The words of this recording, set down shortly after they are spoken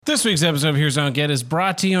This week's episode of Here's What I Don't Get is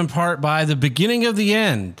brought to you in part by The Beginning of the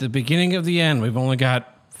End. The Beginning of the End. We've only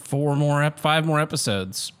got 5 more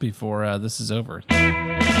episodes before this is over.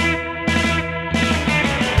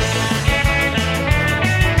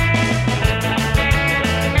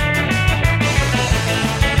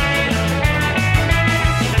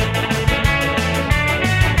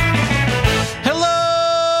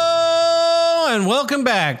 Welcome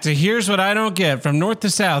back to Here's What I Don't Get, from north to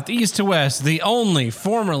south, east to west, the only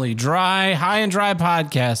formerly high and dry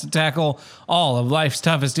podcast to tackle all of life's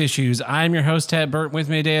toughest issues. I'm your host, Ted Burt. With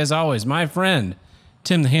me today, as always, my friend,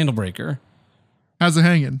 Tim the Handlebreaker. How's it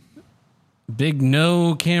hanging? Big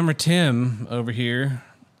no camera Tim over here.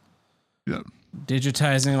 Yep.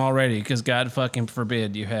 Digitizing already, because God fucking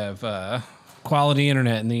forbid you have quality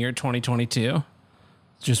internet in the year 2022.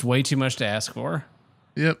 Just way too much to ask for.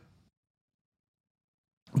 Yep.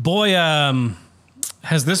 Boy,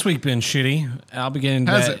 has this week been shitty. I'll be getting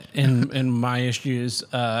to that in my issues.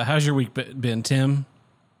 How's your week been, Tim?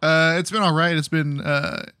 It's been all right. It's been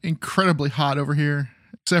incredibly hot over here,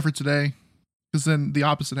 except for today, because then the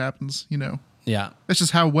opposite happens, you know. Yeah. That's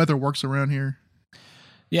just how weather works around here.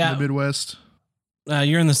 Yeah. In the Midwest.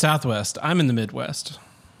 You're in the Southwest. I'm in the Midwest.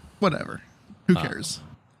 Whatever. Who cares?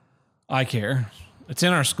 I care. It's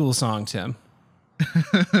in our school song, Tim.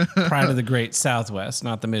 Pride of the great Southwest,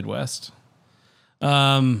 not the Midwest.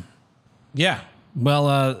 Yeah.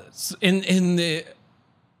 Well, in the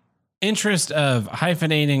interest of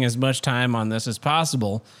hyphenating as much time on this as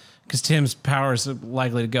possible, because Tim's power is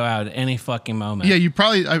likely to go out at any fucking moment. Yeah, you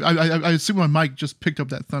probably. I assume my mic just picked up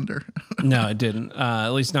that thunder. No, it didn't. At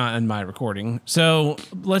least not in my recording. So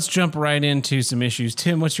let's jump right into some issues.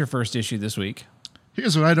 Tim, what's your first issue this week?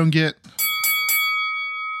 Here's what I don't get.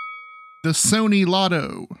 The Sony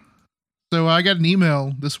Lotto. So I got an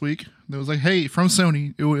email this week that was like, hey, from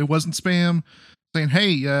Sony. It wasn't spam, saying,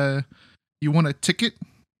 hey, you want a ticket?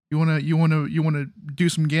 You want to do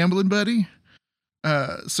some gambling, buddy?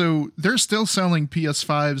 So they're still selling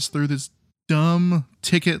PS5s through this dumb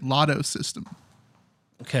ticket lotto system.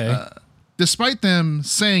 Okay. Despite them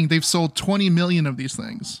saying they've sold 20 million of these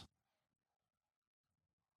things.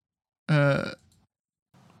 And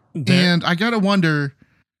I gotta wonder,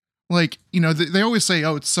 like, you know, they always say,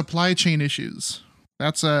 oh, it's supply chain issues.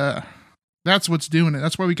 That's what's doing it.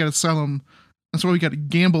 That's why we got to sell them. That's why we got to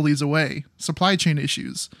gamble these away. Supply chain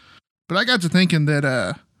issues. But I got to thinking that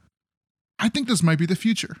I think this might be the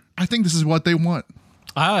future. I think this is what they want.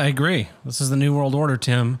 I agree. This is the new world order,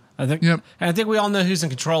 Tim. I think. Yep. And I think we all know who's in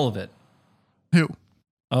control of it. Who?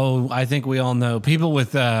 Oh, I think we all know people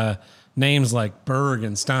with names like Berg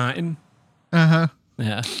and Stein. Uh-huh.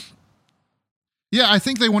 Yeah. Yeah, I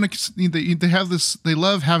think they want to. They have this. They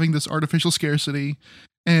love having this artificial scarcity,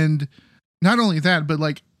 and not only that, but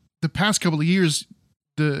like the past couple of years,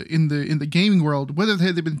 in the gaming world, what have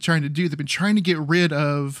they been trying to do? They've been trying to get rid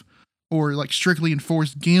of, or like strictly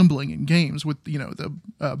enforce gambling in games with, you know,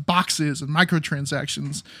 the boxes and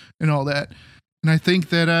microtransactions and all that. And I think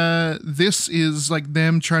that this is like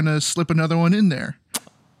them trying to slip another one in there.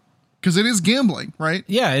 Because it is gambling, right?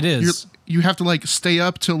 Yeah, it is. You have to like stay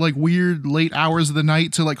up till like weird late hours of the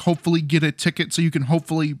night to like hopefully get a ticket so you can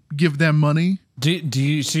hopefully give them money. So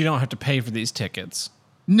you don't have to pay for these tickets?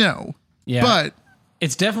 No. Yeah. But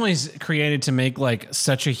it's definitely created to make like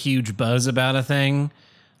such a huge buzz about a thing.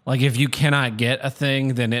 Like if you cannot get a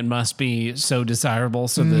thing, then it must be so desirable.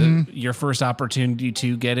 So your first opportunity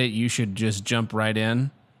to get it, you should just jump right in.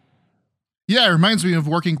 Yeah, it reminds me of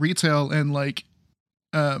working retail and like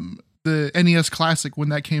the NES Classic when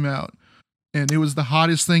that came out, and it was the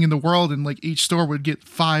hottest thing in the world, and like each store would get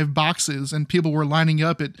 5 boxes and people were lining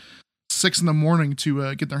up at 6 a.m.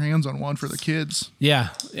 to get their hands on one for their kids. Yeah,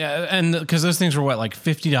 and because those things were what, like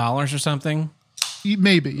 $50 or something?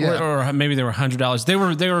 Maybe, yeah, or maybe they were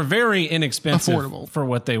 $100. They were very inexpensive, affordable for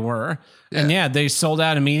what they were. Yeah. And yeah, they sold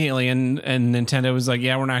out immediately, and Nintendo was like,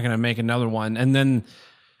 yeah, we're not going to make another one. And then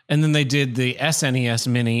they did the SNES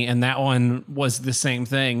Mini, and that one was the same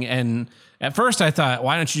thing. And at first I thought,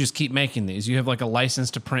 why don't you just keep making these? You have like a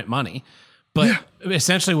license to print money. But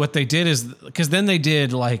essentially what they did is, because then they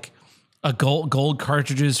did like a gold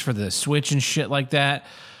cartridges for the Switch and shit like that.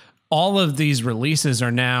 All of these releases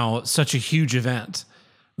are now such a huge event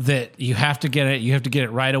that you have to get it. You have to get it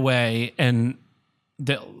right away. And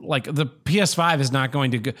the PS5 is not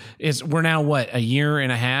going to go. We're now what, a year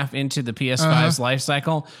and a half into the PS5's life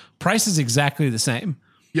cycle. Price is exactly the same.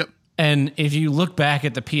 Yep. And if you look back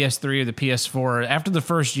at the PS3 or the PS4, after the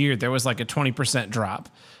first year, there was like a 20% drop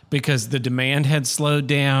because the demand had slowed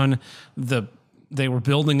down. The they were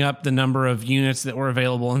building up the number of units that were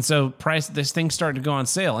available, and so this thing started to go on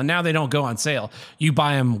sale, and now they don't go on sale. You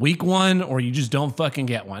buy them week one, or you just don't fucking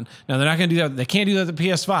get one. Now they're not going to do that. They can't do that with the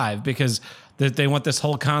PS5 because they want this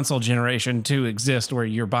whole console generation to exist, where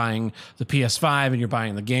you're buying the PS5 and you're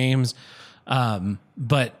buying the games.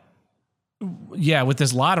 But yeah, with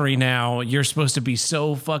this lottery now, you're supposed to be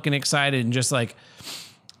so fucking excited and just like,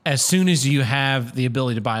 as soon as you have the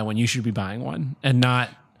ability to buy one, you should be buying one and not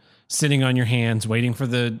sitting on your hands waiting for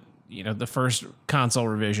the first console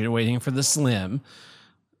revision, waiting for the Slim,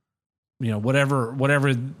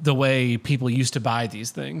 whatever the way people used to buy these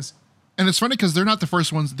things. And it's funny because they're not the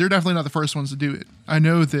first ones. They're definitely not the first ones to do it. I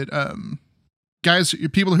know that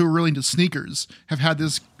people who are really into sneakers have had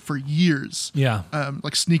this for years. Yeah.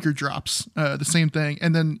 Like sneaker drops, the same thing.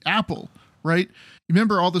 And then Apple, right? You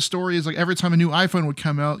remember all the stories, like every time a new iPhone would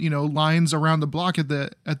come out, lines around the block at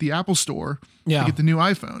the Apple store to get the new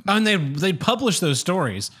iPhone. And they'd publish those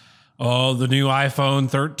stories. Oh, the new iPhone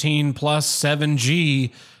 13 Plus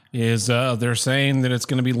 7G is, they're saying that it's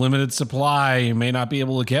going to be limited supply. You may not be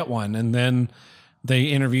able to get one. And then they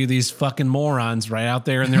interview these fucking morons right out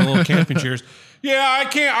there in their little camping chairs. Yeah, I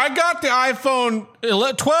can't. I got the iPhone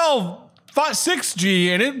 12 6G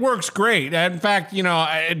and it works great. In fact,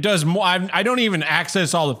 it does more. I don't even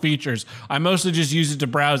access all the features. I mostly just use it to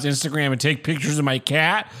browse Instagram and take pictures of my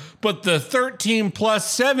cat. But the 13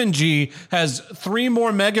 Plus 7G has 3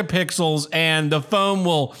 more megapixels and the phone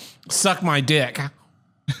will suck my dick.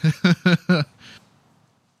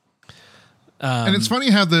 And it's funny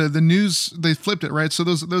how the news, they flipped it, right? So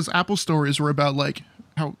those Apple stories were about like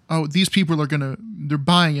how, these people they're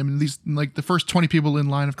buying them, and these, like, the first 20 people in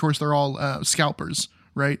line, of course, they're all scalpers,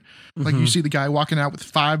 right? Like you see the guy walking out with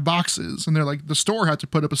 5 boxes, and they're like, the store had to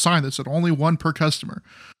put up a sign that said only 1 per customer.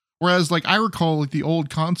 Whereas, like, I recall, like, the old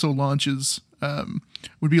console launches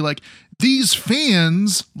would be like, these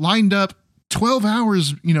fans lined up 12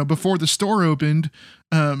 hours, before the store opened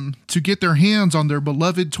to get their hands on their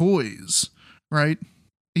beloved toys, right?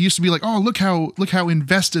 It used to be like, oh, look how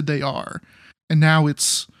invested they are. And now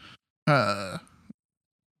it's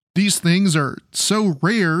these things are so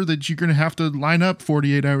rare that you're going to have to line up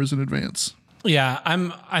 48 hours in advance. Yeah,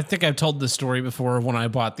 I think I've told this story before when I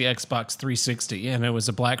bought the Xbox 360 and it was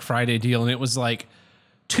a Black Friday deal, and it was like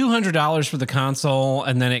 $200 for the console,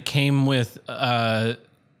 and then it came with it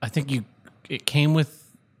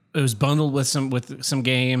was bundled with some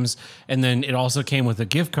games, and then it also came with a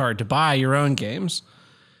gift card to buy your own games.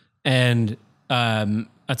 And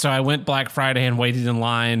so I went Black Friday and waited in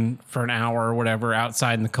line for an hour or whatever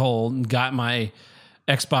outside in the cold and got my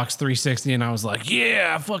Xbox 360, and I was like,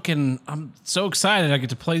 yeah, I'm so excited. I get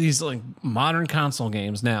to play these like modern console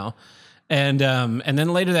games now. And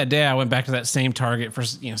then later that day I went back to that same Target for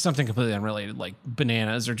something completely unrelated, like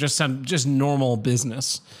bananas or just normal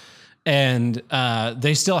business. And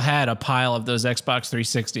they still had a pile of those Xbox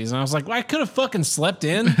 360s. And I was like, well, I could have fucking slept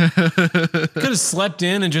in. Could have slept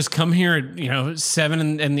in and just come here at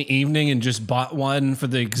 7 in the evening and just bought one for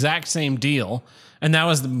the exact same deal. And that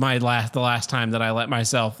was the last time that I let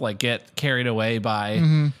myself like get carried away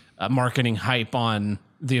by marketing hype on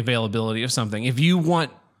the availability of something. If you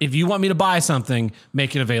want me to buy something,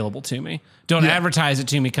 make it available to me. Don't advertise it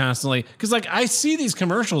to me constantly. Because like I see these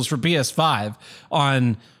commercials for PS5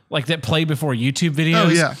 on like that play before YouTube videos. Oh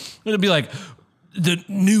yeah. It'll be like the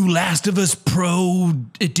new Last of Us Pro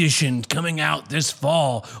edition coming out this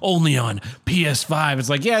fall only on PS5. It's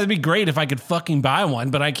like, yeah, it'd be great if I could fucking buy one,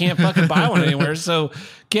 but I can't fucking buy one anywhere. So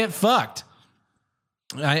get fucked.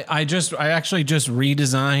 I actually just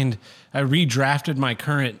redrafted my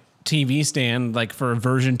current TV stand like for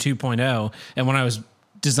version 2.0. And when I was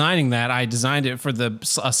designing that, I designed it for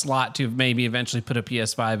a slot to maybe eventually put a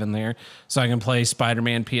PS5 in there so I can play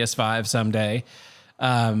Spider-Man PS5 someday.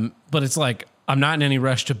 But it's like, I'm not in any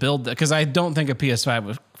rush to build that because I don't think a PS5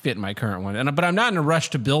 would fit in my current one. But I'm not in a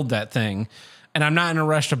rush to build that thing. And I'm not in a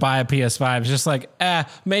rush to buy a PS5. It's just like,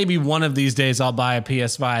 maybe one of these days I'll buy a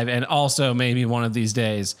PS5. And also maybe one of these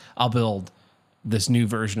days I'll build this new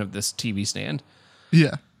version of this TV stand.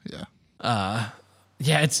 Yeah. Yeah.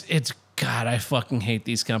 It's God, I fucking hate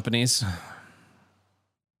these companies.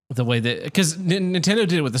 The way that, because Nintendo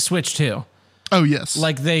did it with the Switch too. Oh yes.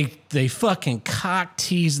 Like they fucking cock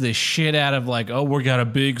tease the shit out of like, oh, we got a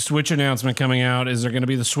big Switch announcement coming out. Is there going to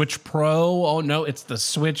be the Switch Pro? Oh no, it's the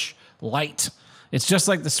Switch Lite. It's just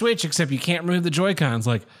like the Switch, except you can't remove the Joy-Cons.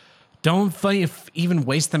 Like, don't even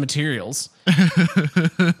waste the materials.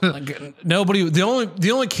 Like, nobody. The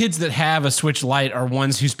only kids that have a Switch Lite are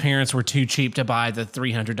ones whose parents were too cheap to buy the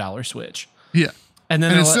 $300 Switch. Yeah, and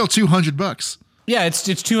then it's still $200. Yeah, it's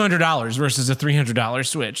 $200 versus a $300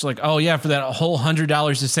 Switch. Like, oh yeah, for that whole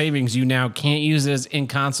 $100 of savings, you now can't use it in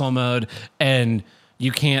console mode, and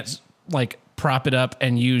you can't like prop it up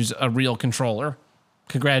and use a real controller.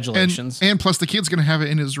 Congratulations. And plus, the kid's gonna have it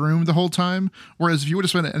in his room the whole time. Whereas if you would have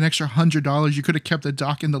spent an extra $100, you could have kept the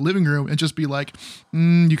dock in the living room and just be like,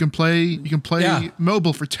 you can play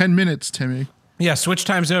mobile for 10 minutes, Timmy. Yeah, Switch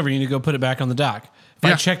time's over. You need to go put it back on the dock. If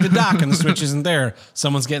I check the dock and the Switch isn't there,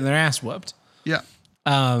 someone's getting their ass whooped. Yeah.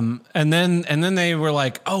 And then they were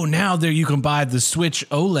like, oh, now there you can buy the Switch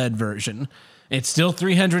OLED version. It's still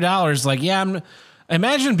 $300. Like, yeah,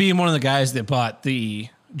 imagine being one of the guys that bought the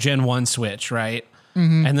Gen 1 Switch, right?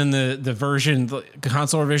 Mm-hmm. And then the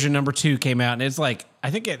console version number 2 came out, and it's like, I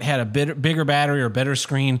think it had a bigger battery or better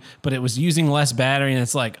screen, but it was using less battery, and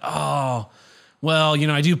it's like, oh, well,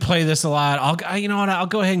 I do play this a lot. I'll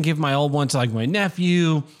go ahead and give my old one to like my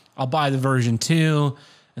nephew. I'll buy the version 2.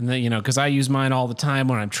 And then, because I use mine all the time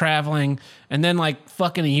when I'm traveling. And then like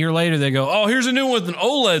fucking a year later, they go, oh, here's a new one with an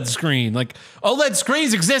OLED screen. Like OLED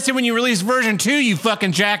screens existed when you released version 2, you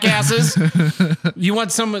fucking jackasses. You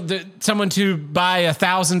want someone to buy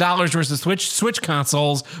 $1,000 worth of Switch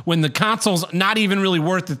consoles when the console's not even really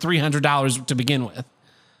worth the $300 to begin with.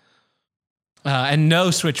 And no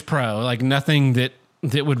Switch Pro, like nothing that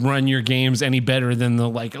would run your games any better than the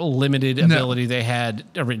like limited ability they had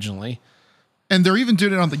originally. And they're even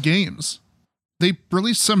doing it on the games. They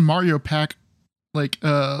released some Mario pack like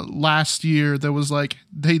last year that was like,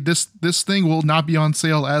 hey, this thing will not be on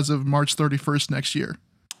sale as of March 31st next year.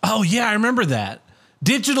 Oh yeah, I remember that.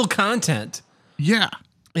 Digital content. Yeah.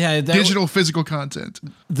 Yeah, digital physical content.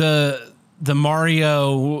 The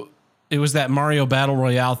Mario, it was that Mario Battle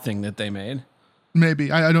Royale thing that they made. Maybe.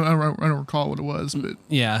 I don't recall what it was, but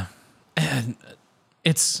yeah. And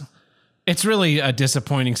it's really a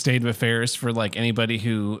disappointing state of affairs for like anybody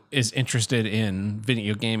who is interested in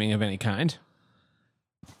video gaming of any kind.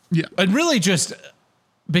 Yeah. And really just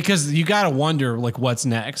because you got to wonder like what's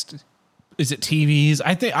next. Is it TVs?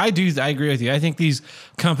 I agree with you. I think these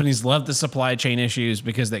companies love the supply chain issues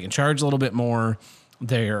because they can charge a little bit more.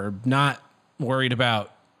 They're not worried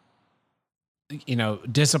about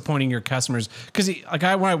disappointing your customers. Cause like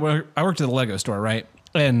I worked at the Lego store, right?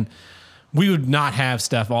 And we would not have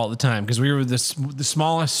stuff all the time because we were the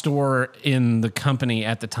smallest store in the company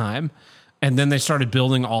at the time. And then they started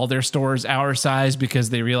building all their stores our size because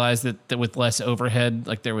they realized that with less overhead,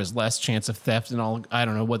 like there was less chance of theft and all. I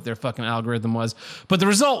don't know what their fucking algorithm was. But the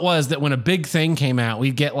result was that when a big thing came out,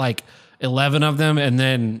 we'd get like 11 of them and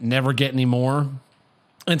then never get any more.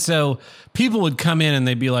 And so people would come in and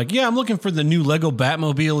they'd be like, yeah, I'm looking for the new Lego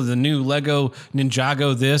Batmobile or the new Lego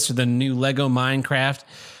Ninjago this or the new Lego Minecraft.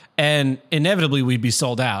 And inevitably we'd be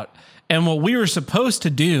sold out. And what we were supposed to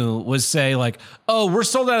do was say like, oh, we're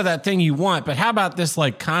sold out of that thing you want, but how about this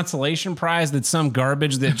like consolation prize that's some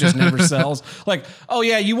garbage that just never sells? Like, oh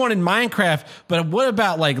yeah, you wanted Minecraft, but what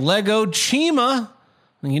about like Lego Chima?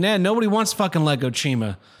 Nobody wants fucking Lego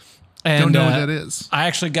Chima. And, don't know what that is. I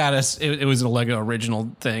actually got us, it was a Lego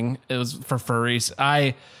original thing. It was for furries.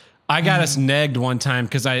 I got us negged one time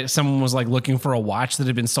because someone was like looking for a watch that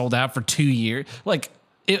had been sold out for 2 years. Like,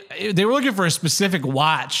 they were looking for a specific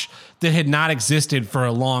watch that had not existed for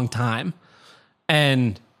a long time.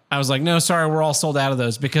 And I was like, no, sorry, we're all sold out of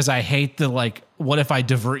those because I hate the like, what if I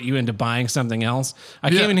divert you into buying something else?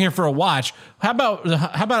 I came in here for a watch. How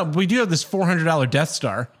about we do have this $400 Death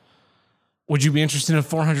Star. Would you be interested in a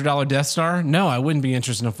 $400 Death Star? No, I wouldn't be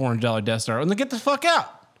interested in a $400 Death Star. And then get the fuck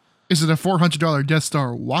out. Is it a $400 Death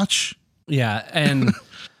Star watch? Yeah. And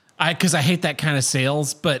because I hate that kind of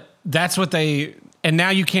sales, but that's what and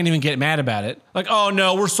now you can't even get mad about it. Like, oh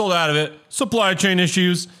no, we're sold out of it. Supply chain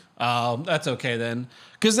issues. That's okay then.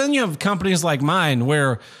 Because then you have companies like mine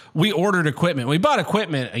where we ordered equipment. We bought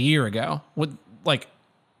equipment a year ago. With like,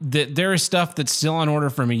 there is stuff that's still on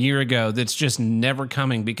order from a year ago that's just never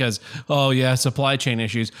coming because, oh yeah, supply chain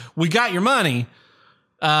issues. We got your money.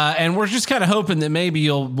 And we're just kind of hoping that maybe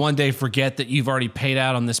you'll one day forget that you've already paid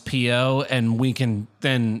out on this PO and we can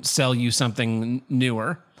then sell you something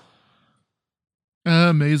newer.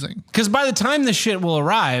 Amazing. Because by the time this shit will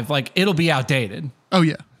arrive, like it'll be outdated. Oh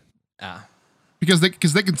yeah. Because they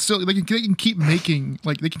can keep making,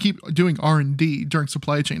 like they can keep doing R&D during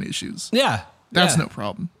supply chain issues. Yeah. That's no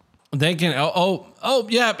problem. They can oh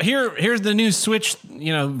yeah, here's the new Switch,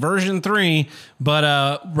 version 3,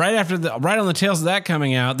 but right on the tails of that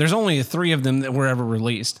coming out, there's only 3 of them that were ever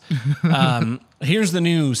released. Here's the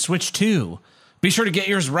new Switch 2. Be sure to get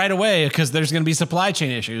yours right away because there's going to be supply chain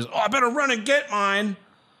issues. Oh, I better run and get mine.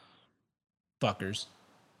 Fuckers.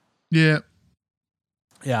 Yeah.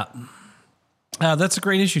 Yeah. That's a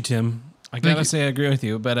great issue, Tim. I gotta say I agree with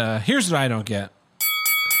you, but here's what I don't get.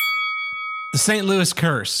 The St. Louis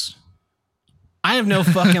curse. I have no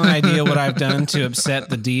fucking idea what I've done to upset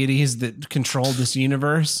the deities that control this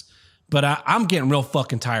universe, but I'm getting real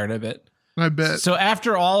fucking tired of it. I bet. So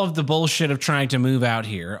after all of the bullshit of trying to move out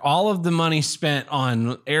here, all of the money spent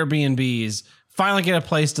on Airbnbs, finally get a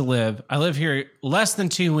place to live. I live here less than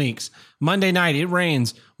 2 weeks. Monday night, it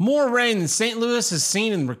rains. More rain than St. Louis has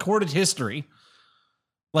seen in recorded history.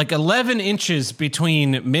 Like 11 inches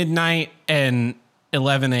between midnight and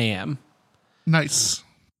 11 a.m. Nice.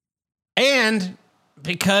 And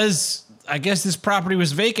because I guess this property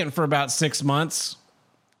was vacant for about 6 months,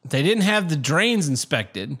 they didn't have the drains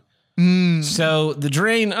inspected. So the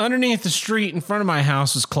drain underneath the street in front of my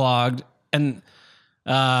house was clogged, and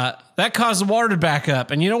that caused the water to back up.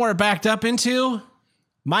 And you know where it backed up into?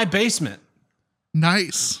 My basement.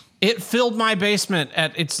 Nice. It filled my basement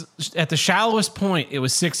at the shallowest point. It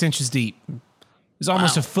was 6 inches deep. It was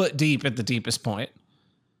almost a foot deep at the deepest point.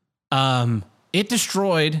 It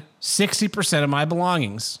destroyed 60% of my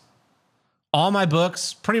belongings. All my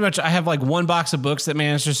books, pretty much. I have like one box of books that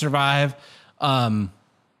managed to survive.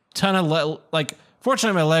 Ton of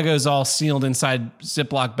fortunately, my Lego is all sealed inside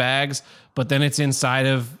Ziploc bags, but then it's inside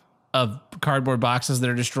of cardboard boxes that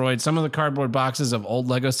are destroyed. Some of the cardboard boxes of old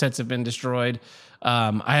Lego sets have been destroyed.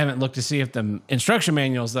 I haven't looked to see if the instruction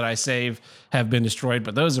manuals that I save have been destroyed,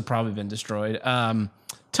 but those have probably been destroyed.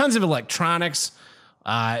 Tons of electronics.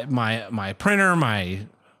 My printer, my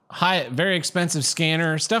very expensive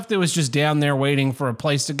scanner, stuff that was just down there waiting for a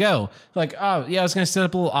place to go. Like, oh yeah, I was going to set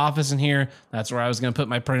up a little office in here. That's where I was going to put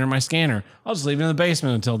my printer, my scanner. I'll just leave it in the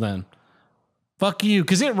basement until then. Fuck you.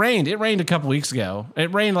 Cause it rained. It rained a couple weeks ago.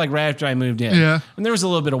 It rained like right after I moved in. Yeah. And there was a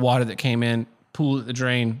little bit of water that came in, pooled at the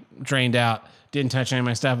drain, drained out, didn't touch any of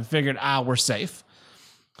my stuff. I figured, we're safe.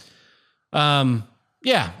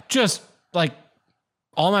 Yeah, just like,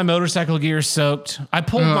 all my motorcycle gear is soaked. I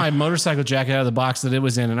pulled my motorcycle jacket out of the box that it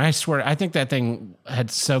was in, and I swear, I think that thing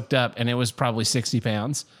had soaked up, and it was probably 60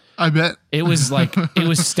 pounds. I bet. It was like, it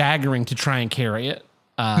was staggering to try and carry it.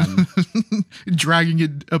 Dragging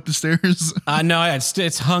it up the stairs. No,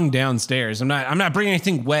 it's hung downstairs. I'm not bringing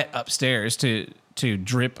anything wet upstairs to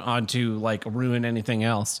drip onto, like, ruin anything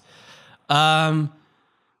else.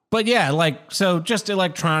 But yeah, like, so just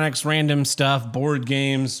electronics, random stuff, board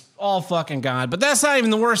games, all fucking gone. But that's not even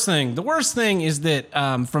the worst thing. The worst thing is that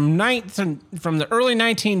from the early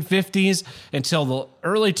 1950s until the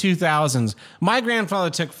early 2000s, my grandfather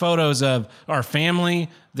took photos of our family,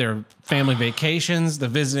 their family vacations, the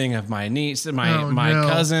visiting of my niece, my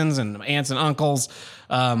cousins and aunts and uncles,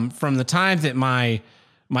 from the time that my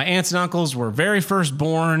aunts and uncles were very first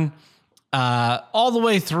born, all the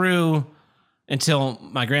way through until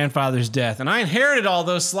my grandfather's death. And I inherited all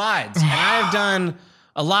those slides. And I have done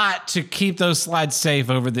a lot to keep those slides safe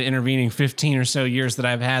over the intervening 15 or so years that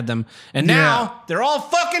I've had them. And now they're all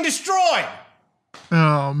fucking destroyed.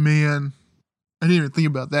 Oh, man. I didn't even think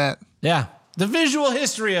about that. Yeah. The visual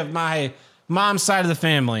history of my mom's side of the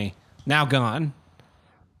family, now gone.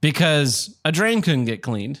 Because a drain couldn't get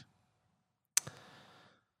cleaned.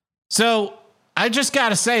 So I just got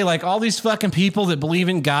to say, like, all these fucking people that believe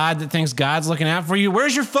in God, that thinks God's looking out for you,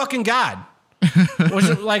 where's your fucking God?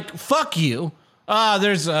 Like, fuck you.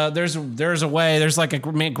 There's a way. There's like a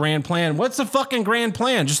grand plan. What's the fucking grand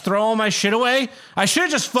plan? Just throw all my shit away? I should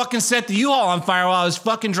have just fucking set the U-Haul on fire while I was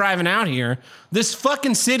fucking driving out here. This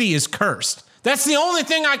fucking city is cursed. That's the only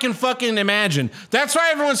thing I can fucking imagine. That's why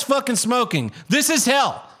everyone's fucking smoking. This is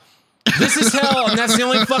hell. This is hell, and that's the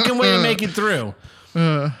only fucking way to make it through.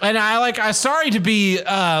 And I'm sorry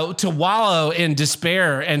to wallow in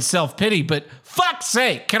despair and self-pity, but fuck's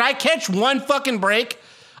sake, can I catch one fucking break?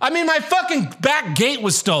 I mean, my fucking back gate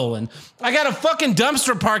was stolen. I got a fucking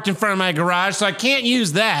dumpster parked in front of my garage, so I can't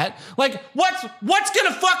use that. Like, what's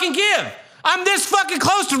gonna fucking give? I'm this fucking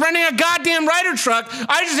close to renting a goddamn Ryder truck.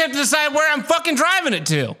 I just have to decide where I'm fucking driving it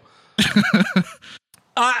to.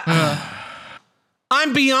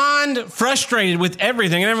 I'm beyond frustrated with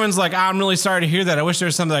everything. And everyone's like, I'm really sorry to hear that. I wish there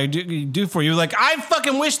was something I could do for you. Like, I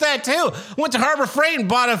fucking wish that too. Went to Harbor Freight and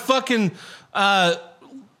bought a fucking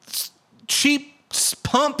cheap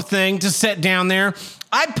pump thing to set down there.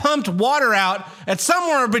 I pumped water out at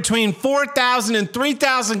somewhere between 4,000 and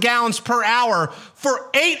 3,000 gallons per hour for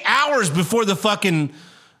 8 hours before the fucking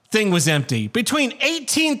thing was empty. Between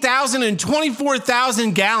 18,000 and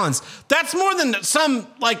 24,000 gallons. That's more than some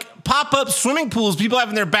like pop-up swimming pools people have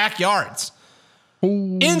in their backyards.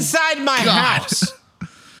 Oh, inside my house.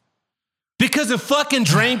 Because a fucking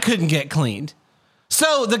drain couldn't get cleaned.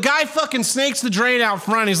 So the guy fucking snakes the drain out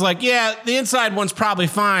front. He's like, yeah, the inside one's probably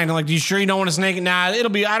fine. I'm like, you sure you don't want to snake it? Nah, I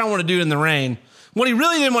don't want to do it in the rain. What he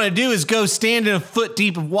really didn't want to do is go stand in a foot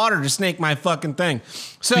deep of water to snake my fucking thing.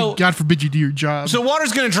 So God forbid you do your job. So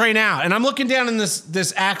water's going to drain out. And I'm looking down in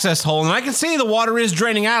this access hole, and I can see the water is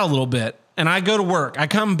draining out a little bit. And I go to work. I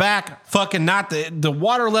come back, fucking not the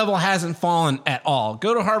water level hasn't fallen at all.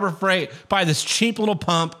 Go to Harbor Freight, buy this cheap little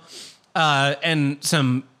pump and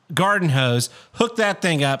some garden hose, hook that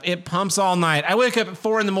thing up. It pumps all night. I wake up at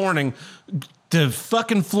 4 a.m. The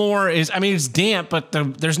fucking floor is, I mean, it's damp, but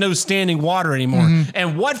there's no standing water anymore. Mm-hmm.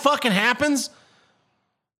 And what fucking happens?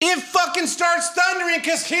 It fucking starts thundering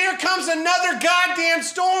because here comes another goddamn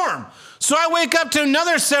storm. So I wake up to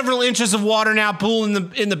another several inches of water now pool in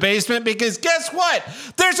the basement because guess what?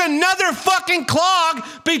 There's another fucking clog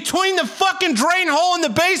between the fucking drain hole in the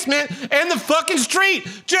basement and the fucking street.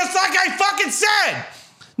 Just like I fucking said.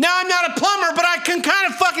 Now I'm not a plumber, but I can kind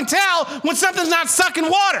of fucking tell when something's not sucking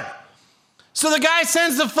water. So the guy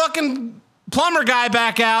sends the fucking plumber guy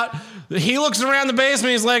back out. He looks around the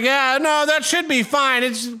basement. He's like, yeah, no, that should be fine.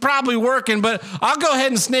 It's probably working, but I'll go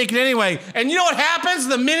ahead and snake it anyway. And you know what happens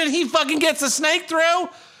the minute he fucking gets the snake through?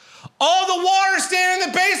 All the water standing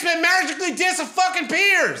in the basement magically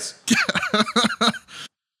disappears.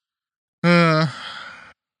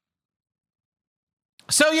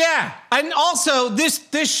 So yeah, and also this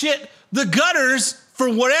shit, the gutters,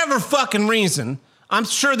 for whatever fucking reason, I'm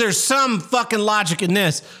sure there's some fucking logic in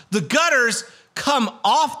this. The gutters come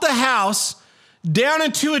off the house down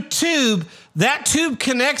into a tube. That tube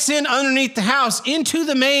connects in underneath the house into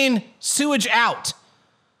the main sewage out.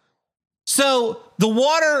 So the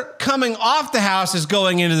water coming off the house is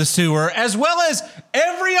going into the sewer, as well as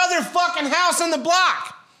every other fucking house on the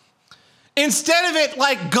block. Instead of it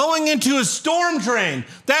like going into a storm drain.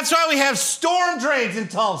 That's why we have storm drains in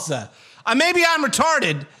Tulsa. Maybe I'm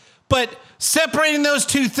retarded, but separating those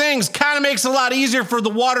two things kind of makes it a lot easier for the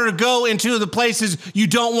water to go into the places you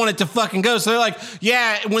don't want it to fucking go. So they're like,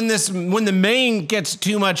 yeah, when the main gets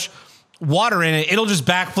too much water in it, it'll just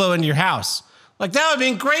backflow into your house. Like, that would have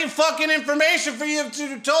been great fucking information for you to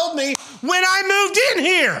have told me when I moved in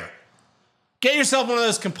here. Get yourself one of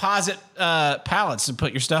those composite pallets and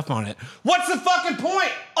put your stuff on it. What's the fucking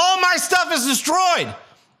point? All my stuff is destroyed.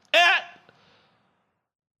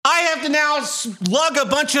 I have to now lug a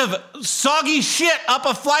bunch of soggy shit up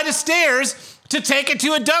a flight of stairs to take it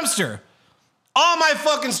to a dumpster. All my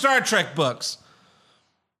fucking Star Trek books.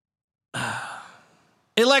 I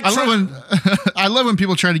love when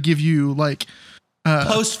people try to give you like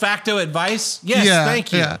post facto advice. Yes, yeah,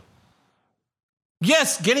 thank you. Yeah.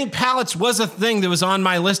 Yes, getting pallets was a thing that was on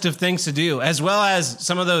my list of things to do, as well as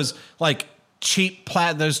some of those like cheap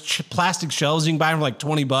plastic shelves you can buy for like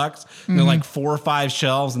 $20. Mm-hmm. They're like 4 or 5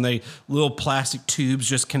 shelves, and they little plastic tubes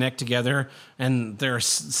just connect together, and they're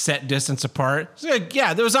set distance apart. So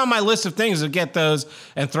yeah, that was on my list of things to get those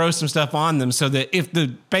and throw some stuff on them, so that if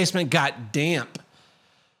the basement got damp,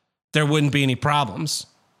 there wouldn't be any problems.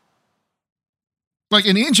 Like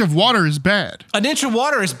an inch of water is bad. An inch of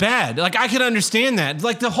water is bad. Like, I could understand that.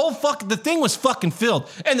 Like, the thing was fucking filled.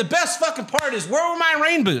 And the best fucking part is, where were my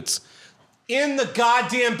rain boots? In the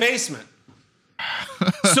goddamn basement.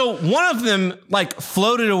 So one of them like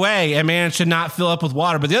floated away and managed to not fill up with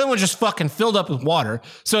water, but the other one just fucking filled up with water.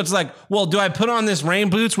 So it's like, well, do I put on this rain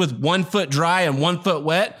boots with 1 foot dry and 1 foot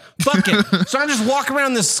wet? Fuck it. So I'm just walking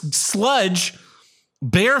around this sludge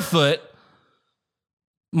barefoot.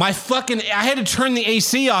 I had to turn the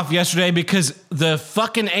AC off yesterday because the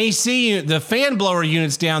fucking AC, the fan blower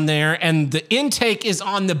unit's down there, and the intake is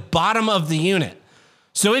on the bottom of the unit.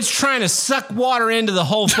 So it's trying to suck water into the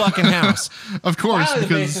whole fucking house. Of course. Finally,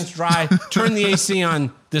 the basement's dry. Turn the AC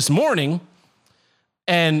on this morning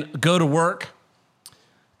and go to work.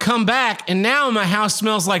 Come back, and now my house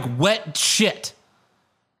smells like wet shit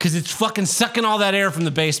because it's fucking sucking all that air from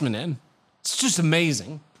the basement in. It's just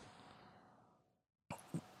amazing.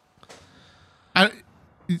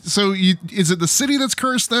 Is it the city that's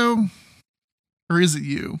cursed though, or is it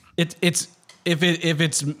you? If it's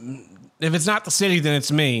not the city, then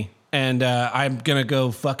it's me, and I'm gonna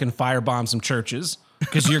go fucking firebomb some churches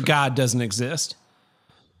because your God doesn't exist.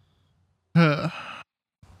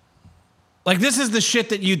 Like, this is the shit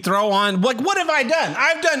that you throw on. Like, what have I done?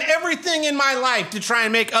 I've done everything in my life to try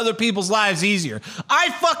and make other people's lives easier. I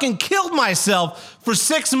fucking killed myself for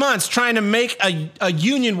 6 months trying to make a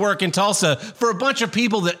union work in Tulsa for a bunch of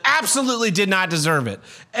people that absolutely did not deserve it.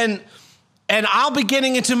 And I'll be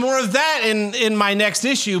getting into more of that in my next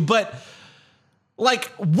issue. But, like,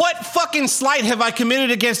 what fucking slight have I committed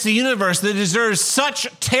against the universe that deserves such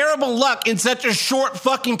terrible luck in such a short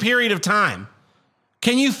fucking period of time?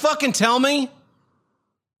 Can you fucking tell me?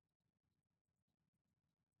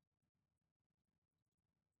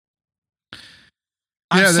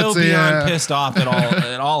 I'm so beyond pissed off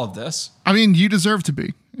at all of this. I mean, you deserve to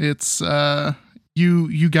be. It's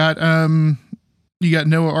you got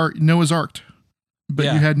Noah's Ark, but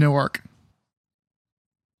you had no Ark.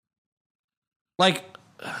 Like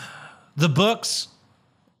the books,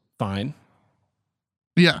 fine.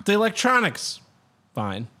 Yeah. The electronics,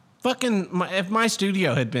 fine. Fucking, if my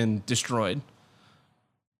studio had been destroyed,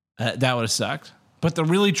 that would have sucked. But the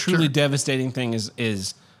really, truly devastating thing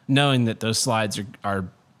is knowing that those slides are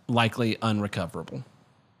likely unrecoverable.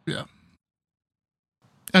 Yeah.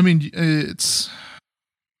 I mean, it's...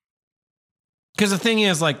 Because the thing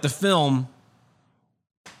is, like, the film...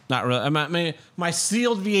 Not really. My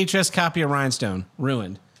sealed VHS copy of Rhinestone,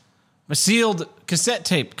 ruined. My sealed cassette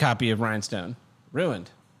tape copy of Rhinestone, ruined.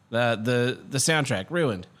 The soundtrack,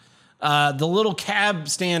 ruined. The little cab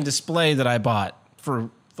stand display that I bought for a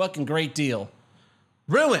fucking great deal,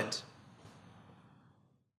 ruined.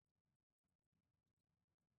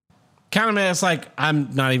 Kind of, it's like,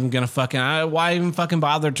 I'm not even going to fucking... why even fucking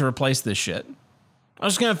bother to replace this shit? I'm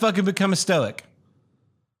just going to fucking become a stoic.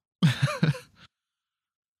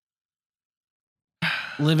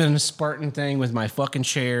 Live in a Spartan thing with my fucking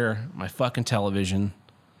chair, my fucking television.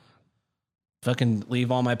 Fucking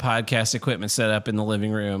leave all my podcast equipment set up in the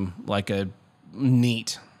living room like a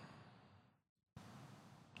neat.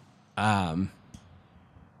 I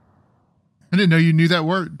didn't know you knew that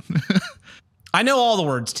word. I know all the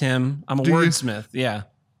words, Tim. I'm a wordsmith. Yeah.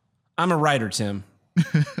 I'm a writer, Tim.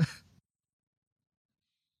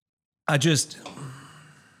 This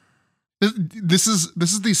is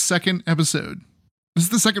the second episode. This is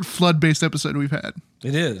the second flood-based episode we've had.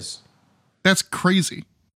 It is. That's crazy.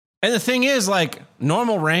 And the thing is, like,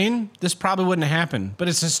 normal rain, this probably wouldn't have happened, but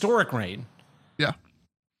it's historic rain. Yeah.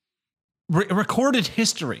 Recorded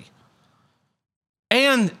history.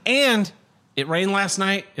 And it rained last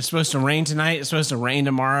night. It's supposed to rain tonight. It's supposed to rain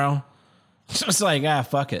tomorrow. So it's like,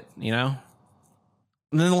 fuck it, you know?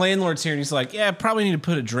 And then the landlord's here and he's like, yeah, I probably need to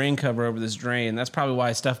put a drain cover over this drain. That's probably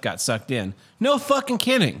why stuff got sucked in. No fucking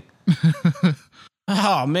kidding.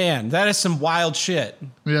 Oh man, that is some wild shit.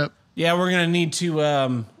 Yep. Yeah, we're gonna need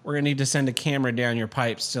to send a camera down your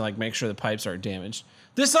pipes to like make sure the pipes aren't damaged.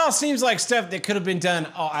 This all seems like stuff that could have been done,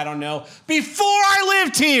 I don't know, before I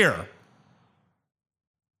lived here.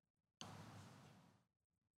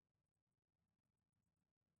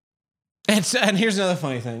 And here's another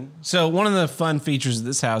funny thing. So one of the fun features of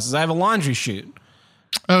this house is I have a laundry chute.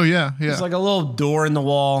 Oh, yeah. It's like a little door in the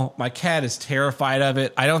wall. My cat is terrified of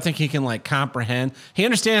it. I don't think he can like comprehend. He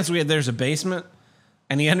understands there's a basement,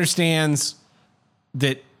 and he understands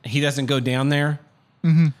that he doesn't go down there.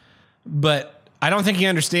 Mm-hmm. But I don't think he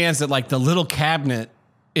understands that like the little cabinet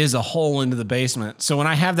is a hole into the basement. So when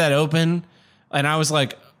I have that open, and I was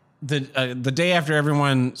like, the day after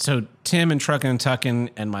everyone, so Tim and Truckin' and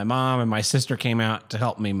Tuckin' and my mom and my sister came out to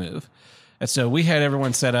help me move. And so we had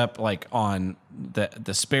everyone set up like on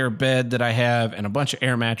the spare bed that I have and a bunch of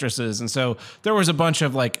air mattresses. And so there was a bunch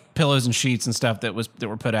of like pillows and sheets and stuff that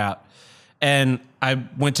were put out. And I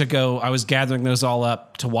was gathering those all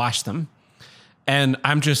up to wash them. And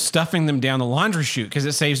I'm just stuffing them down the laundry chute because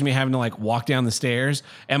it saves me having to like walk down the stairs.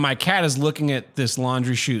 And my cat is looking at this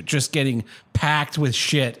laundry chute just getting packed with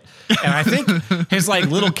shit. And I think his like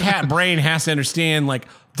little cat brain has to understand like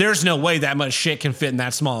there's no way that much shit can fit in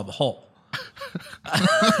that small of a hole.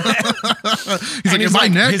 He's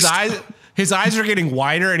like, next? His eyes are getting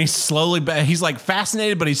wider, and he's like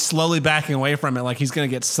fascinated, but he's slowly backing away from it, like he's gonna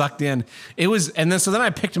get sucked in. So then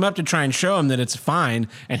I picked him up to try and show him that it's fine,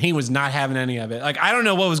 and he was not having any of it. Like I don't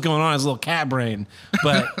know what was going on in his little cat brain,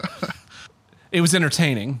 but it was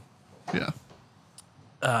entertaining.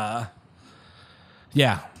 Yeah.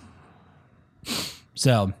 Yeah.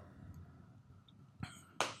 So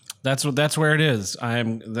that's where it is.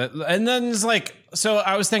 And then it's like, so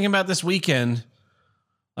I was thinking about this weekend,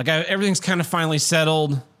 like everything's kind of finally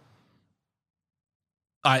settled.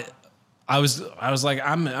 I was like,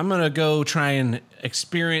 I'm going to go try and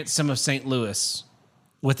experience some of St. Louis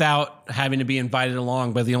without having to be invited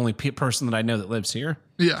along by the only person that I know that lives here.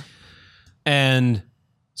 Yeah. And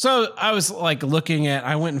so I was like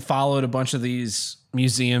I went and followed a bunch of these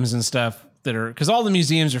museums and stuff because all the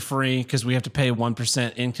museums are free because we have to pay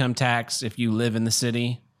 1% income tax if you live in the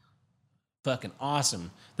city. Fucking awesome.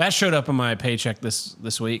 That showed up on my paycheck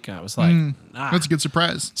this week. And I was like, that's a good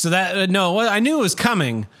surprise. So that, no, I knew it was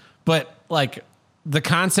coming, but like the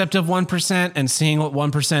concept of 1% and seeing what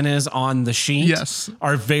 1% is on the sheet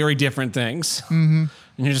are very different things. Mm-hmm.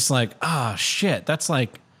 And you're just like, oh shit. That's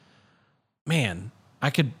like, man, I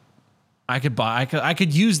could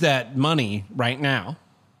use that money right now.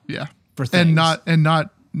 Yeah. For things.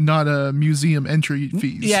 Not a museum entry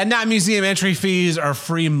fees. Yeah, not museum entry fees or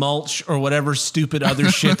free mulch or whatever stupid other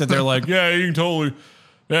shit that they're like, yeah, you can totally.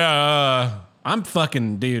 Yeah, I'm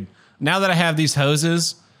fucking dude. Now that I have these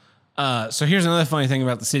hoses, so here's another funny thing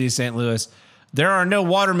about the city of St. Louis. There are no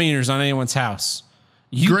water meters on anyone's house.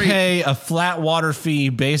 You pay a flat water fee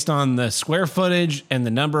based on the square footage and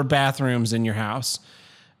the number of bathrooms in your house.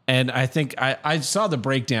 And I think I saw the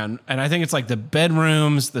breakdown, and I think it's like the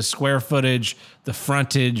bedrooms, the square footage, the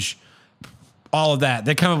frontage, all of that.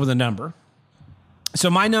 They come up with a number. So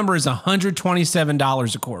my number is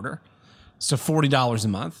 $127 a quarter. So $40 a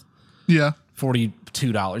month. Yeah.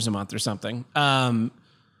 $42 a month or something.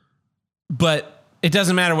 But it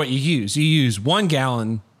doesn't matter what you use. You use 1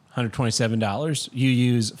 gallon, $127. You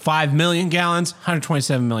use 5 million gallons,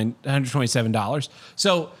 $127.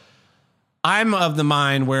 So I'm of the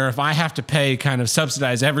mind where if I have to pay kind of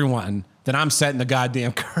subsidize everyone, then I'm setting the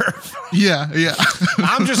goddamn curve. Yeah.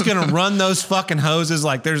 I'm just going to run those fucking hoses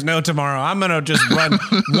like there's no tomorrow. I'm going to just run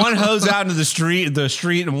one hose out into the street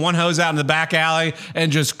and one hose out in the back alley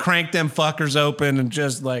and just crank them fuckers open and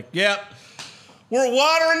just like, yep, we're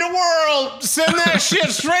watering the world. Send that shit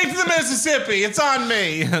straight to the Mississippi. It's on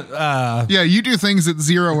me. Yeah, you do things at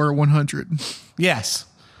 0 or 100. Yes.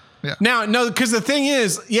 Yeah. Now, no, because the thing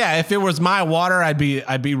is, yeah, if it was my water, I'd be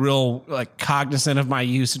real like cognizant of my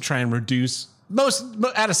use and try and reduce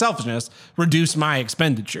out of selfishness, reduce my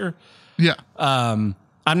expenditure. Yeah. I'm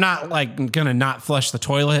not like gonna not flush the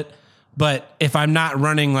toilet, but if I'm not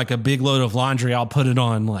running like a big load of laundry, I'll put it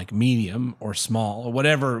on like medium or small or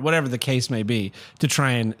whatever the case may be to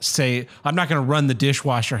try and say I'm not gonna run the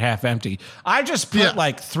dishwasher half empty. I just put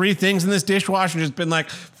like 3 things in this dishwasher and just been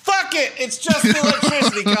like, fuck it, it's just the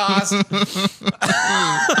electricity cost.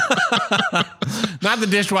 Not the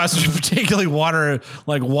dishwashers are particularly water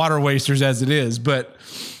wasters as it is, but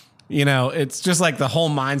you know, it's just like the whole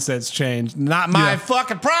mindset's changed. Not my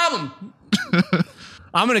fucking problem.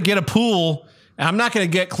 I'm going to get a pool and I'm not going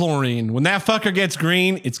to get chlorine. When that fucker gets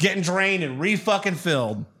green, it's getting drained and re-fucking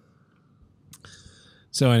filled.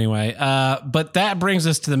 So anyway, but that brings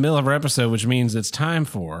us to the middle of our episode, which means it's time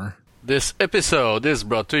for... This episode is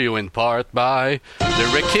brought to you in part by the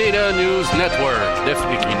Ricada News Network.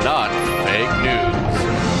 Definitely not fake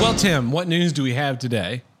news. Well, Tim, what news do we have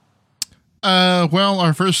today? Well,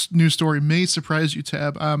 our first news story may surprise you,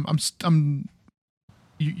 Tab.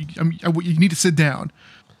 You need to sit down.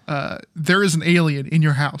 There is an alien in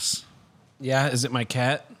your house. Yeah, is it my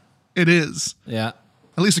cat? It is. Yeah.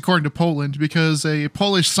 At least according to Poland, because a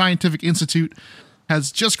Polish scientific institute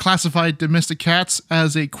has just classified domestic cats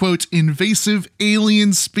as a, quote, invasive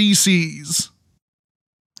alien species.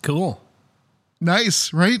 Cool.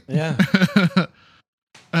 Nice, right? Yeah.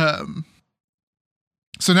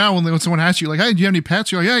 So now when someone asks you, like, hey, do you have any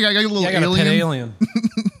pets? You're like, yeah, I got a little alien. A pet alien.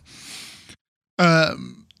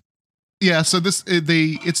 Yeah, so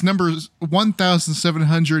it's number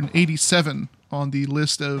 1,787 on the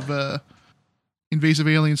list of invasive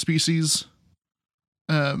alien species.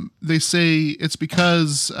 They say it's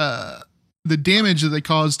because the damage that they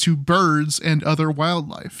cause to birds and other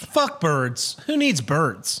wildlife. Fuck birds. Who needs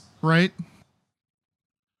birds? Right?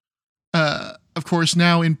 Of course,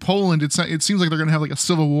 now in Poland, it seems like they're going to have like a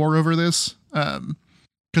civil war over this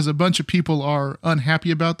because a bunch of people are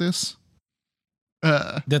unhappy about this.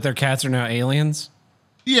 That their cats are now aliens?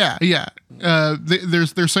 Yeah.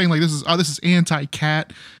 They're saying like this is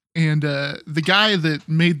anti-cat, and the guy that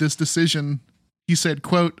made this decision, he said,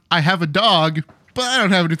 quote, I have a dog, but I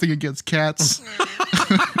don't have anything against cats.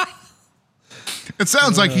 It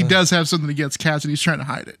sounds like he does have something against cats and he's trying to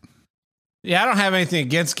hide it. Yeah, I don't have anything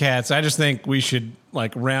against cats. I just think we should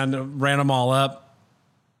like round them all up.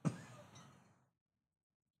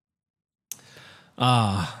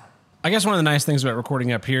 I guess one of the nice things about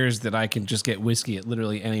recording up here is that I can just get whiskey at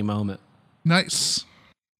literally any moment. Nice.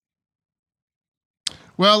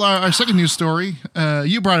 Well, our second news story,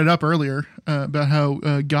 you brought it up earlier about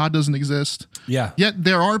how God doesn't exist. Yeah. Yet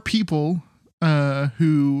there are people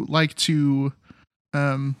who like to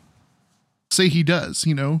say he does,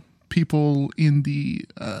 you know, people in the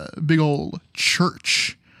big old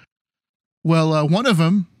church. Well, one of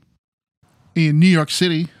them in New York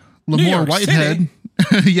City, Lamore Whitehead.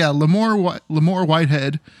 Yeah, Lamore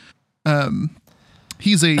Whitehead.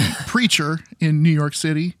 He's a preacher in New York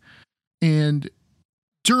City, and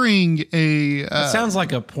during a it sounds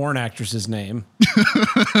like a porn actress's name.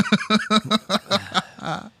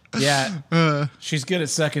 Yeah, she's good at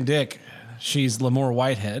sucking dick. She's Lamore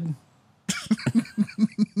Whitehead.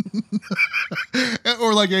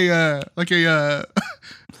 Or like a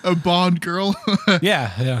a Bond girl.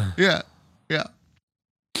 Yeah. Yeah.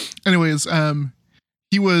 Anyways,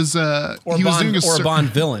 he was Or he was doing a Bond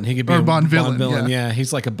villain. He could be or a Bond villain, Yeah,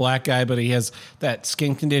 he's like a black guy, but he has that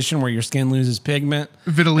skin condition where your skin loses pigment.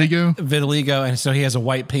 vitiligo. And so he has a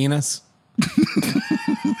white penis.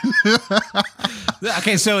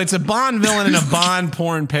 Okay, so it's a Bond villain in a Bond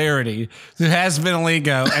porn parody who has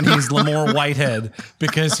vitiligo, and he's Lamore Whitehead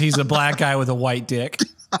because he's a black guy with a white dick.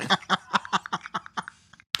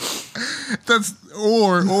 That's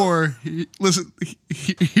listen,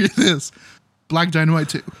 hear this. Black Dynamite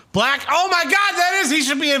 2. Oh my God, that is, he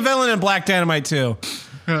should be a villain in Black Dynamite 2.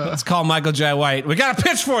 Let's call Michael J. White. We got a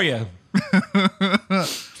pitch for you.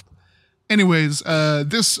 Anyways,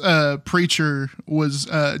 this preacher was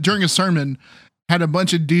during a sermon had a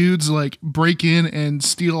bunch of dudes like break in and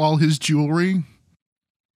steal all his jewelry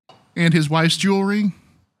and his wife's jewelry.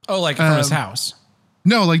 Oh, like from his house.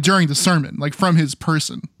 No, like during the sermon, like from his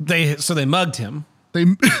person. They mugged him.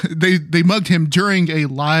 They mugged him during a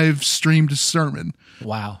live streamed sermon.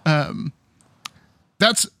 Wow.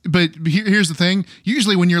 But here's the thing.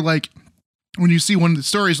 Usually when you see one of the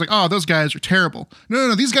stories, like, oh, those guys are terrible.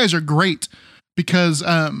 No, these guys are great because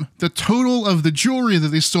the total of the jewelry that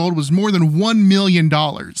they stole was more than $1 million.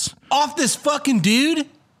 Off this fucking dude?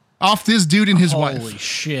 Off this dude and his wife. Holy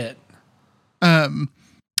shit.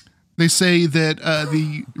 They say that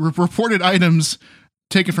the reported items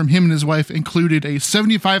taken from him and his wife included a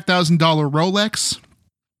 $75,000 Rolex,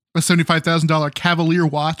 a $75,000 Cavalier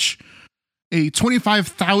watch, a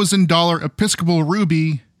 $25,000 Episcopal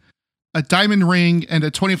ruby, a diamond ring, and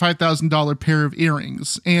a $25,000 pair of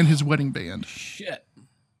earrings, and his wedding band. Shit.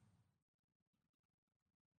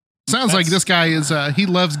 Sounds like this guy is, he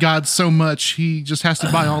loves God so much, he just has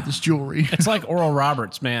to buy all this jewelry. It's like Oral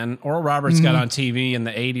Roberts, man. Oral Roberts got on TV in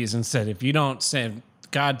the 80s and said,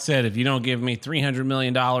 God said, if you don't give me $300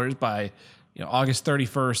 million by August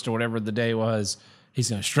 31st or whatever the day was, he's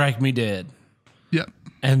going to strike me dead. Yep.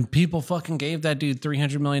 And people fucking gave that dude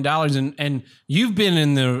 $300 million. And you've been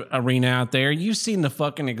in the arena out there. You've seen the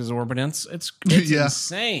fucking exorbitance. It's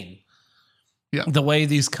insane. Yeah. The way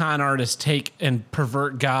these con artists take and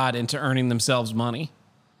pervert God into earning themselves money.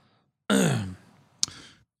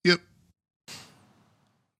 Yep.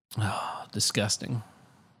 Oh, disgusting.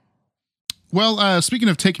 Well, speaking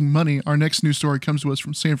of taking money, our next news story comes to us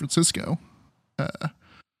from San Francisco. A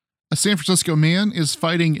San Francisco man is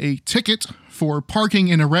fighting a ticket for parking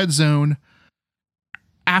in a red zone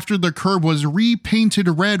after the curb was repainted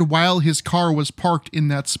red while his car was parked in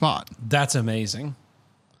that spot. That's amazing.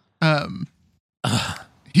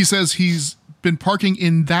 He says he's been parking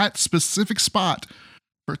in that specific spot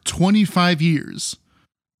for 25 years.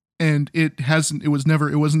 And it was never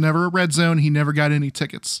a red zone. He never got any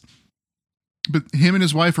tickets. But him and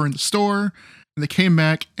his wife are in the store and they came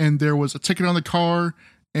back and there was a ticket on the car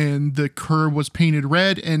and the curb was painted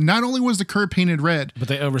red. And not only was the curb painted red, but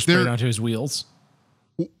they oversprayed onto his wheels.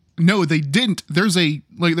 No, they didn't. There's a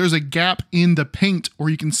gap in the paint where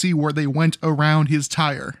you can see where they went around his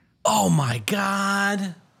tire. Oh my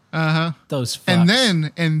God. Uh-huh. Those fucks.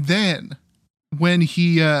 And then when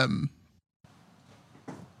he when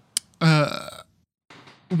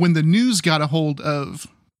the news got a hold of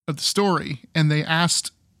the story and they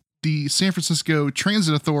asked the San Francisco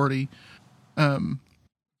Transit Authority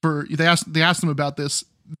they asked them about this,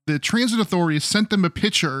 the Transit Authority sent them a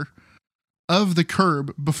picture of the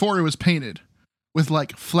curb before it was painted with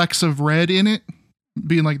like flecks of red in it,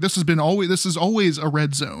 being like, this is always a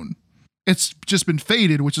red zone. It's just been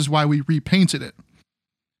faded, which is why we repainted it.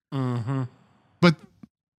 Mm-hmm. But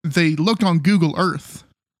they looked on Google Earth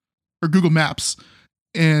or Google Maps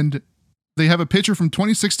and they have a picture from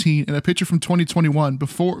 2016 and a picture from 2021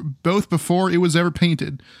 before it was ever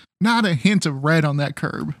painted. Not a hint of red on that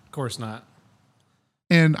curb. Of course not.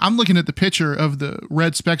 And I'm looking at the picture of the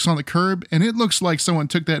red specks on the curb, and it looks like someone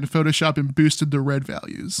took that in Photoshop and boosted the red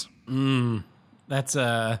values. That's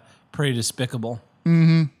pretty despicable.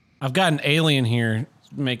 Mm-hmm. I've got an alien here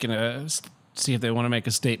see if they want to make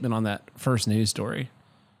a statement on that first news story.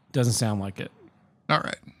 Doesn't sound like it. All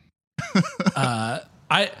right.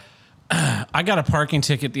 I got a parking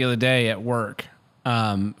ticket the other day at work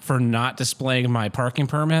for not displaying my parking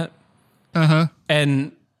permit. Uh-huh.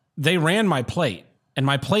 And they ran my plate. And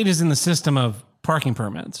my plate is in the system of parking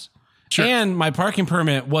permits. Sure. And my parking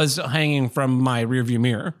permit was hanging from my rearview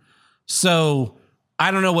mirror. So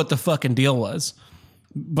I don't know what the fucking deal was.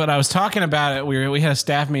 But I was talking about it. We had a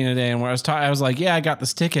staff meeting today, and where I was like, yeah, I got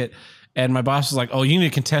this ticket. And my boss was like, oh, you need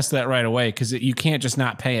to contest that right away because you can't just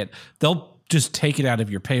not pay it. They'll just take it out of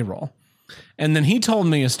your payroll. And then he told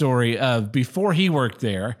me a story of before he worked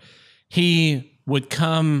there, he would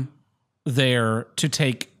come there to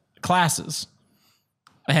take classes,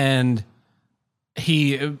 and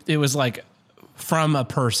it was like from a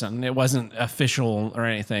person. It wasn't official or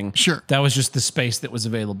anything. Sure. That was just the space that was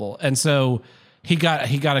available. And so he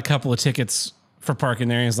got a couple of tickets for parking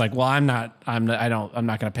there. And he's like, well, I'm not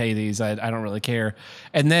going to pay these. I don't really care.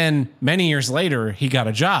 And then many years later, he got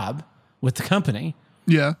a job with the company.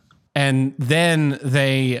 Yeah. And then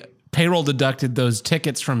they payroll deducted those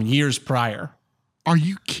tickets from years prior. Are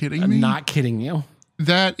you kidding me? I'm not kidding you.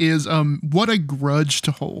 That is what a grudge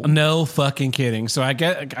to hold. No fucking kidding. So I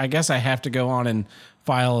guess I have to go on and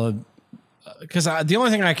file because the only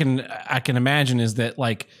thing I can imagine is that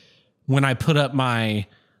like when I put up my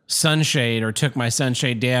sunshade or took my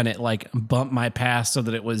sunshade down, it like bumped my path so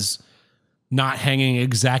that it was not hanging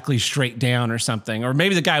exactly straight down or something. Or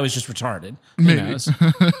maybe the guy was just retarded. Who knows?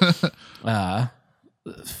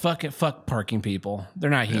 Fuck parking people. They're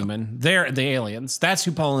not human. Yeah. They're the aliens. That's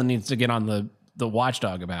who Poland needs to get on the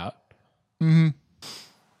watchdog about. Mm-hmm.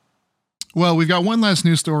 Well, we've got one last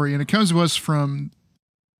news story, and it comes to us from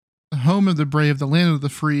the home of the brave, the land of the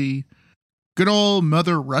free, good old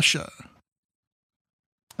Mother Russia.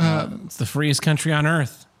 It's the freest country on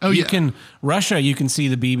earth. Oh, you can see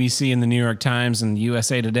the BBC and the New York Times and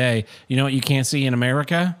USA Today. You know what you can't see in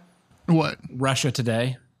America? What? Russia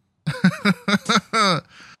Today.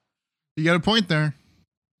 You got a point there.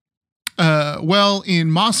 Well, in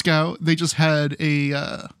Moscow, they just had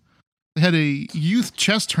a youth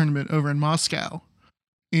chess tournament over in Moscow,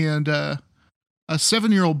 and a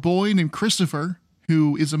 7-year-old boy named Christopher,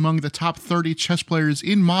 who is among the top 30 chess players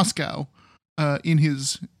in Moscow, in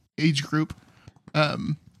his age group,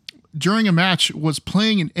 during a match was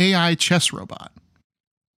playing an AI chess robot,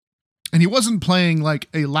 and he wasn't playing like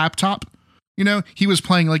a laptop. You know, he was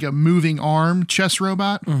playing like a moving arm chess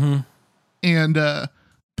robot, and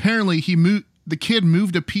apparently the kid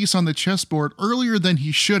moved a piece on the chessboard earlier than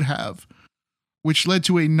he should have, which led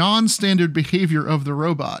to a non-standard behavior of the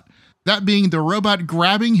robot. That being the robot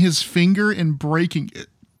grabbing his finger and breaking it.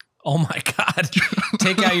 Oh my God.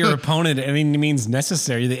 Take out your opponent at any means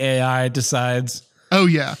necessary. The AI decides. Oh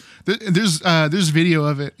yeah. There's video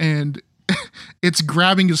of it, and it's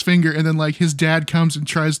grabbing his finger, and then like his dad comes and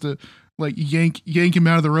tries to like yank him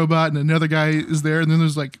out of the robot, and another guy is there, and then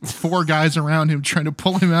there's like 4 guys around him trying to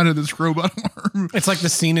pull him out of this robot arm. It's like the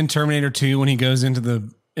scene in Terminator 2 when he goes into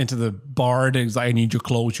the bar and he's like, I need your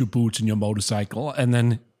clothes, your boots, and your motorcycle. And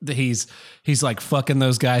then he's like fucking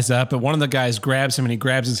those guys up. And one of the guys grabs him and he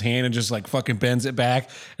grabs his hand and just like fucking bends it back.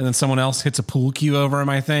 And then someone else hits a pool cue over him,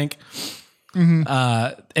 I think.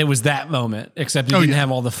 It was that moment, except he didn't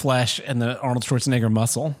have all the flesh and the Arnold Schwarzenegger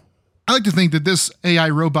muscle. I like to think that this AI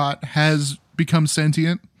robot has become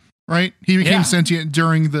sentient, right? He became sentient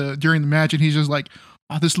during the match, and he's just like,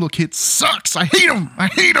 oh, this little kid sucks. I hate him.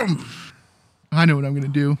 I know what I'm going to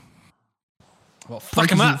do. Well,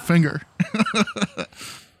 fuck him up. Finger.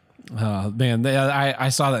 Oh, man. I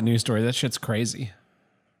saw that news story. That shit's crazy.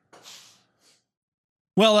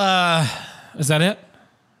 Well, is that it?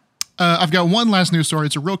 I've got one last news story.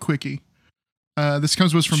 It's a real quickie. This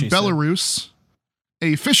comes to us from Belarus.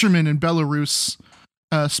 A fisherman in Belarus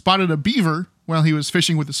spotted a beaver while he was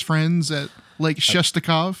fishing with his friends at Lake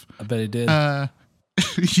Shestakov. I bet he did.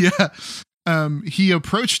 Yeah. He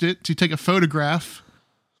approached it to take a photograph,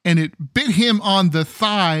 and it bit him on the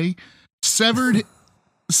thigh, severed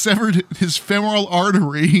his femoral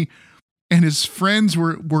artery, and his friends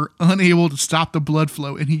were unable to stop the blood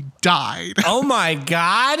flow, and he died. Oh my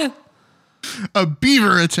God. A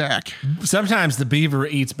beaver attack. Sometimes the beaver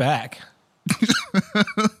eats back.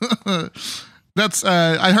 That's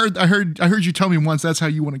I heard you tell me once that's how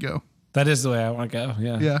you want to go. That is the way I want to go.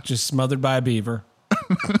 Yeah. Just smothered by a beaver.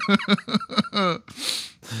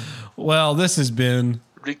 Well, this has been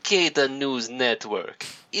Ricada News Network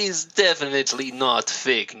is definitely not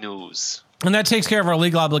fake news. And that takes care of our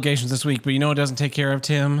legal obligations this week, but you know what it doesn't take care of,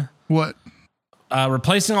 Tim? What?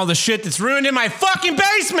 Replacing all the shit that's ruined in my fucking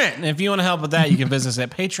basement. And if you want to help with that, you can visit us at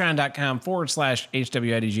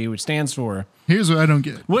patreon.com/HWIDG, which stands for Here's What I Don't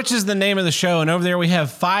Get, which is the name of the show. And over there we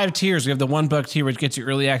have 5 tiers. We have the $1 tier, which gets you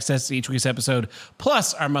early access to each week's episode,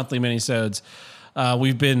 plus our monthly minisodes.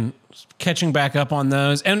 We've been catching back up on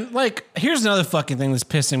those. And like, here's another fucking thing that's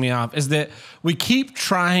pissing me off is that we keep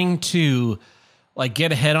trying to like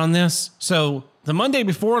get ahead on this. So the Monday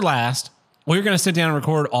before last, we were going to sit down and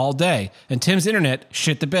record all day, and Tim's internet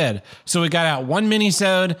shit the bed. So we got out 1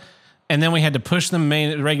 minisode, and then we had to push the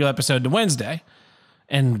regular episode to Wednesday,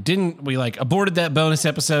 and we aborted that bonus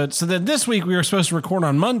episode. So then this week we were supposed to record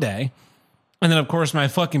on Monday, and then of course my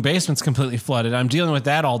fucking basement's completely flooded. I'm dealing with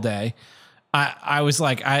that all day. I was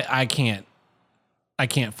like, I can't I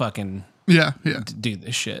can't fucking Yeah. do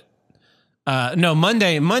this shit. No,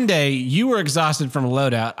 Monday, you were exhausted from a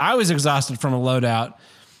loadout. I was exhausted from a loadout.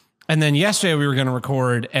 And then yesterday we were going to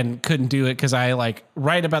record and couldn't do it because I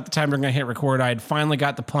right about the time we were going to hit record, I had finally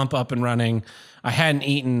got the pump up and running. I hadn't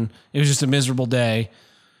eaten. It was just a miserable day.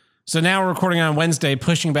 So now we're recording on Wednesday,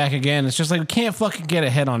 pushing back again. It's just we can't fucking get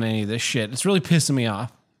ahead on any of this shit. It's really pissing me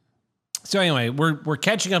off. So anyway, we're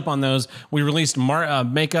catching up on those. We released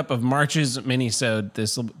makeup of March's minisode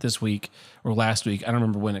this week or last week. I don't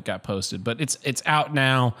remember when it got posted, but it's out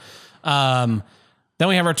now. Then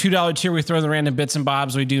we have our $2 tier. We throw the random bits and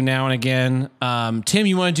bobs we do now and again. Tim,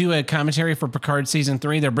 you want to do a commentary for Picard Season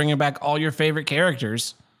 3? They're bringing back all your favorite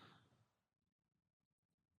characters.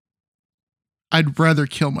 I'd rather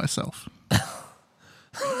kill myself.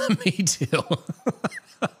 Me too.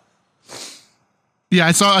 Yeah,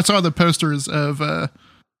 I saw the posters of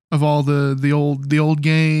all the old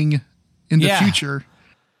gang in the future.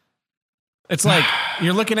 It's like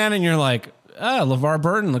you're looking at it and you're like, LeVar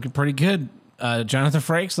Burton looking pretty good. Jonathan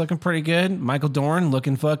Frakes looking pretty good. Michael Dorn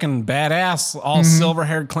looking fucking badass. All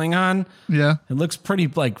silver-haired Klingon. Yeah. It looks pretty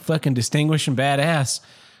fucking distinguished and badass.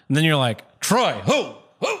 And then you're like, Troy, who?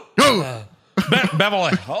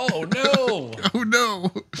 Beverly. Oh no. Oh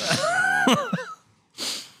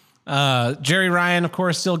no. Jerry Ryan, of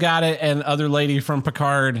course, still got it, and other lady from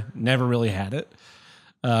Picard never really had it.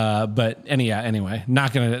 But anyway, we're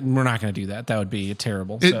not gonna do that. That would be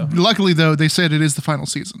terrible. Luckily, though, they said it is the final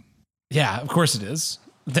season. Yeah, of course it is.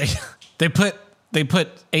 They put 8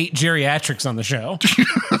 geriatrics on the show.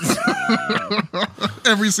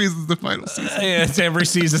 Every season's the final season. Yeah, it's every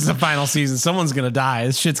season's the final season. Someone's gonna die.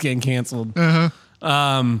 This shit's getting canceled. Then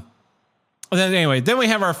we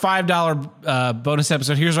have our $5 bonus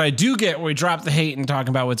episode. Here's what I do get where we drop the hate and talk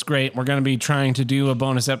about what's great. We're going to be trying to do a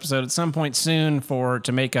bonus episode at some point soon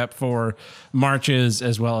to make up for Marches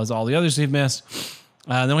as well as all the others we've missed.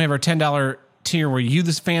 Then we have our $10 tier where you,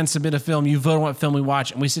 the fan, submit a film. You vote on what film we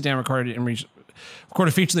watch, and we sit down and record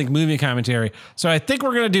a feature-length movie commentary. So I think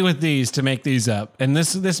we're going to do with these to make these up. And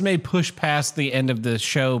this may push past the end of the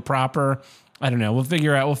show proper. I don't know. We'll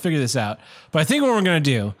figure this out. But I think what we're going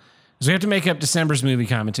to do is we have to make up December's movie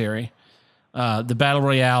commentary, the Battle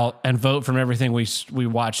Royale, and vote from everything we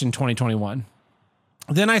watched in 2021.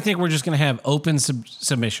 Then I think we're just going to have open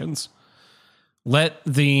submissions. Let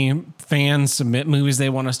the fans submit movies they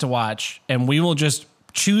want us to watch, and we will just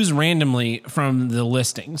choose randomly from the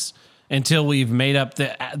listings until we've made up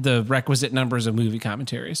the requisite numbers of movie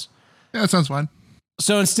commentaries. Yeah, that sounds fine.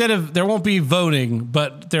 So there won't be voting,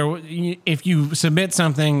 but if you submit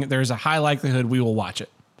something, there's a high likelihood we will watch it.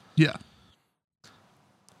 Yeah.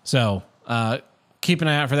 So keep an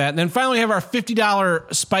eye out for that. And then finally, we have our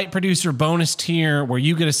 $50 Spite Producer bonus tier where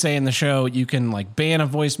you get a say in the show. You can ban a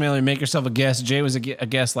voicemail or make yourself a guest. Jay was a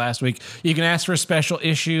guest last week. You can ask for a special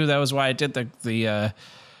issue. That was why I did the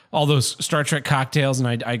all those Star Trek cocktails,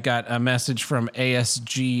 and I got a message from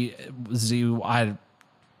ASGZY,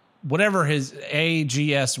 whatever his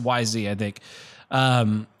AGSYZ, I think.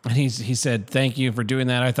 And he said, thank you for doing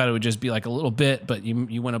that. I thought it would just be a little bit, but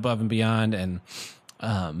you went above and beyond. And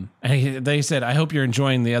they said, I hope you're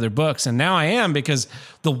enjoying the other books. And now I am, because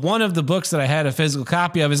one of the books that I had a physical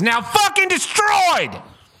copy of is now fucking destroyed.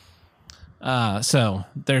 So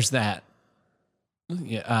there's that.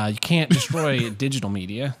 Yeah, you can't destroy digital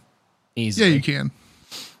media easily. Yeah, you can.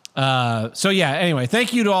 So yeah, anyway,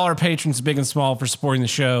 thank you to all our patrons, big and small, for supporting the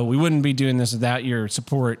show. We wouldn't be doing this without your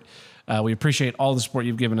support. We appreciate all the support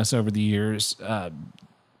you've given us over the years.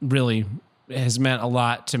 Really has meant a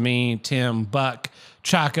lot to me, Tim, Buck,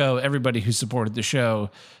 Chaco, everybody who supported the show,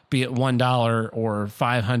 be it $1 or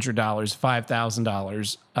 $500,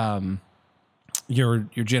 $5,000. Your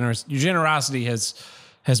generosity has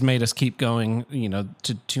made us keep going,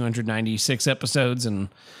 to 296 episodes and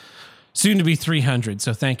soon to be 300.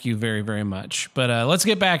 So thank you very, very much. But let's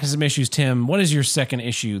get back to some issues. Tim, what is your second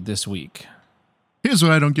issue this week? Here's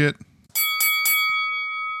what I don't get.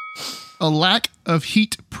 A lack of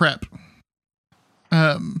heat prep.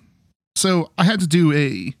 So I had to do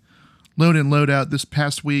a load in, load out this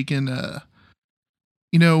past week. And,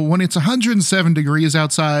 when it's 107 degrees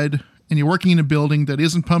outside and you're working in a building that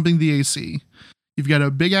isn't pumping the AC, you've got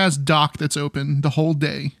a big ass dock that's open the whole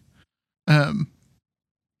day. And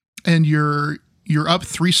you're up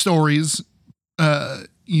 3 stories,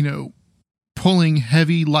 pulling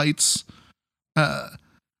heavy lights. The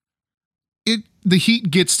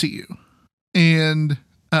heat gets to you. And,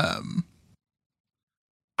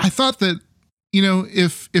 I thought that,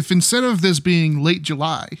 if instead of this being late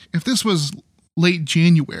July, if this was late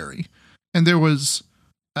January and there was,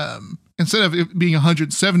 and instead of it being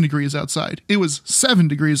 107 degrees outside, it was 7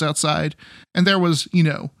 degrees outside, and there was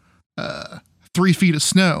 3 feet of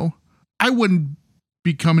snow, I wouldn't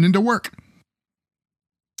be coming into work.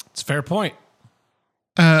 It's a fair point.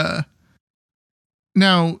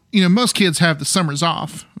 Now, most kids have the summers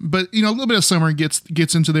off, but a little bit of summer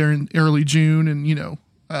gets into there in early June and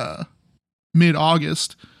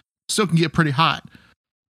mid-August. Still can get pretty hot.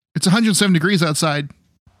 It's 107 degrees outside.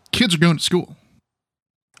 Kids are going to school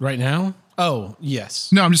right now. Oh,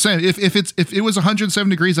 yes. No, I'm just saying if it was 107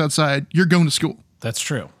 degrees outside, you're going to school. That's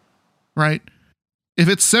true. Right? If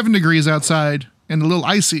it's 7 degrees outside and a little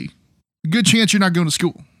icy, good chance you're not going to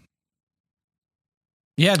school.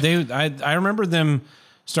 Yeah, I remember them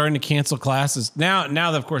starting to cancel classes. Now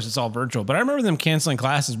of course it's all virtual, but I remember them canceling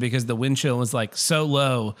classes because the wind chill was like so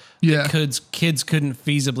low. Yeah. That kids couldn't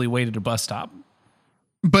feasibly wait at a bus stop.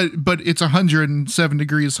 But it's 107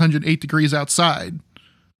 degrees, 108 degrees outside.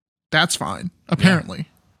 That's fine, apparently.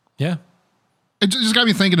 Yeah. It just got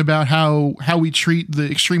me thinking about how we treat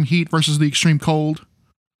the extreme heat versus the extreme cold.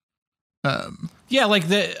 Yeah,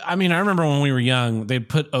 I remember when we were young, they'd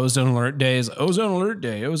put ozone alert days, ozone alert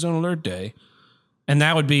day. And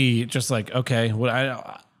that would be just like, okay,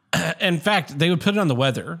 in fact, they would put it on the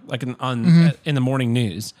weather, like in the morning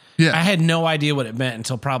news. Yeah. I had no idea what it meant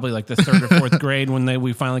until probably like the 3rd or 4th grade when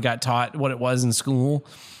we finally got taught what it was in school.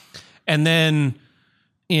 And then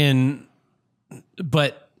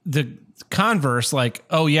but the converse, like,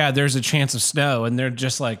 oh yeah, there's a chance of snow, and they're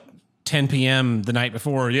just like 10 p.m. the night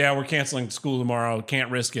before. Yeah, we're canceling school tomorrow. Can't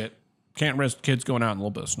risk it. Can't risk kids going out in a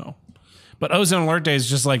little bit of snow. But ozone alert day is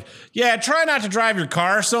just like, yeah, try not to drive your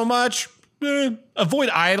car so much. Avoid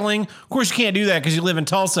idling. Of course, you can't do that because you live in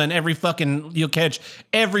Tulsa, and you'll catch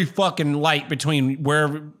every fucking light between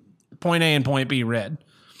where point A and point B red,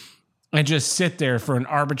 and just sit there for an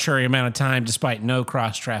arbitrary amount of time despite no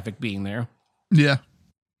cross traffic being there. Yeah.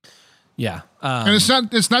 Yeah. And it's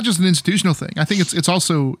not just an institutional thing. I think it's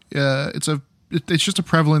also it's just a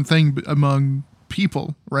prevalent thing among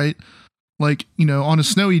people, right? Like, on a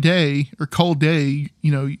snowy day or cold day,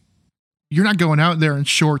 you're not going out there in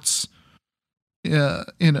shorts,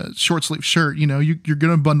 in a short sleeve shirt. You're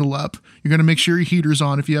going to bundle up. You're going to make sure your heater's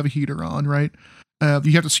on if you have a heater on, right?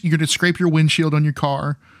 You're going to scrape your windshield on your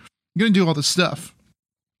car. You're going to do all this stuff.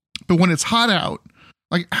 But when it's hot out,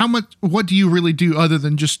 like what do you really do other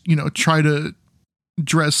than just, try to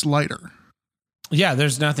dress lighter? Yeah,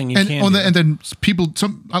 there's nothing you can do. And then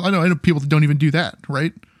I know people that don't even do that,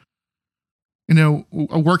 right?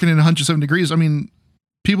 Working in 107 degrees,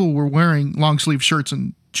 people were wearing long sleeve shirts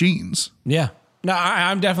and jeans. Yeah. No,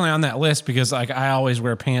 I'm definitely on that list because I always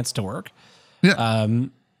wear pants to work. Yeah.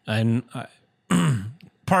 And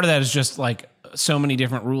part of that is just like so many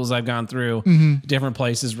different rules I've gone through. Different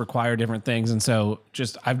places require different things. And so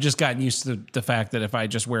I've just gotten used to the fact that if I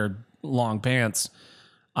just wear long pants,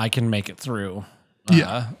 I can make it through.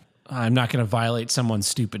 Yeah. I'm not going to violate someone's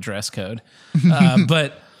stupid dress code.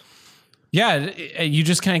 But yeah, you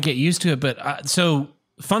just kind of get used to it. But so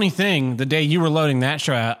funny thing, the day you were loading that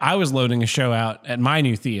show out, I was loading a show out at my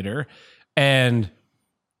new theater, and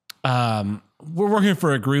we're working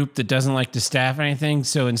for a group that doesn't like to staff anything.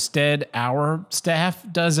 So instead, our staff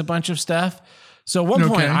does a bunch of stuff. So at one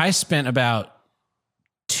point, I spent about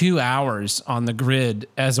 2 hours on the grid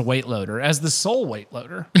as a weight loader, as the sole weight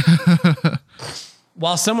loader,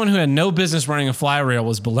 while someone who had no business running a fly rail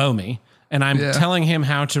was below me. And I'm telling him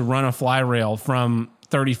how to run a fly rail from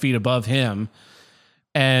 30 feet above him.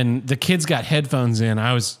 And the kids got headphones in.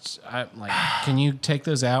 I'm like, can you take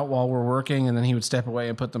those out while we're working? And then he would step away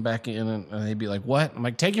and put them back in. And they'd be like, what? I'm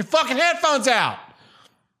like, take your fucking headphones out.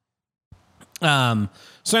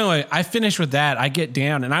 So anyway, I finished with that. I get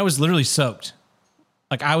down and I was literally soaked.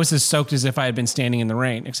 Like I was as soaked as if I had been standing in the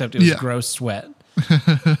rain, except it was gross sweat.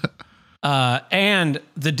 And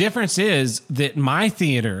the difference is that my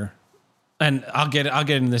theater, and I'll get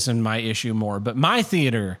into this in my issue more, but my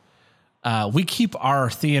theater, we keep our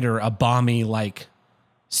theater a balmy like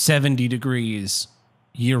 70 degrees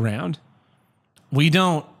year round. We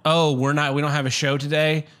don't have a show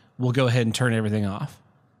today. We'll go ahead and turn everything off.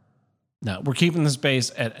 No, we're keeping the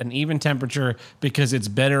space at an even temperature because it's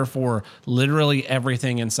better for literally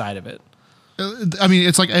everything inside of it.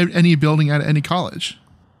 It's like any building at any college.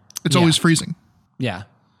 It's always freezing. Yeah.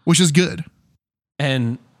 Which is good.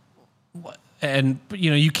 And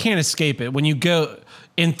you can't escape it. When you go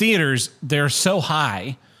in theaters, they're so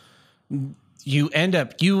high, you end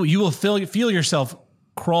up, you will feel yourself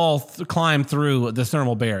climb through the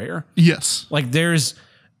thermal barrier. Yes. Like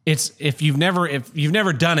if you've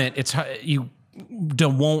never done it, you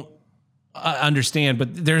won't understand, but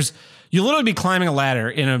You'll literally be climbing a ladder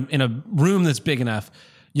in a room that's big enough.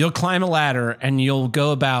 You'll climb a ladder and you'll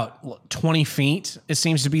go about 20 feet. It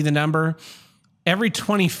seems to be the number. Every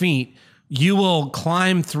 20 feet, you will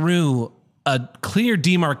climb through a clear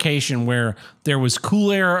demarcation where there was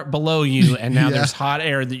cool air below you and now there's hot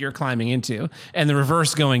air that you're climbing into, and the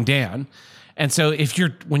reverse going down. And so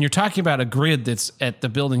when you're talking about a grid that's at the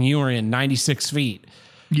building you were in 96 feet,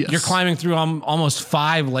 you're climbing through almost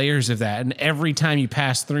 5 layers of that. And every time you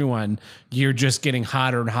pass through one, you're just getting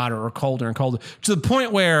hotter and hotter or colder and colder, to the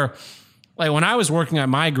point where, like, when I was working on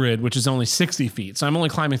my grid, which is only 60 feet, so I'm only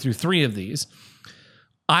climbing through 3 of these,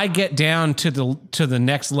 I get down to the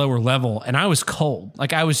next lower level and I was cold.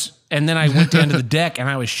 And then I went down to the deck and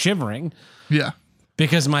I was shivering. Yeah.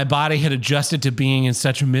 Because my body had adjusted to being in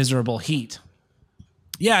such miserable heat.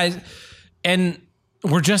 Yeah. And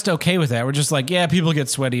we're just okay with that. We're just like, yeah, people get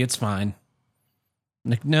sweaty. It's fine.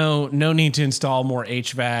 Like, no need to install more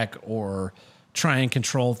HVAC or try and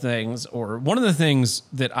control things. Or one of the things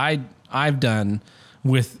that I've done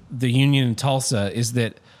with the union in Tulsa is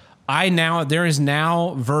that there is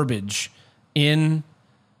now verbiage in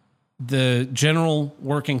the general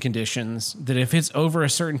working conditions that if it's over a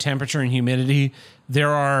certain temperature and humidity, there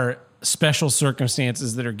are special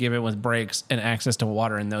circumstances that are given with breaks and access to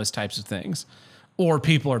water and those types of things, or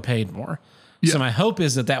people are paid more. Yeah. So my hope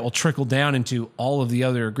is that will trickle down into all of the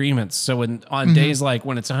other agreements. So on days like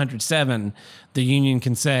when it's 107, the union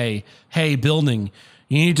can say, hey, building,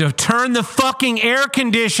 you need to turn the fucking air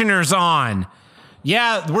conditioners on.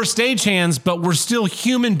 Yeah, we're stagehands, but we're still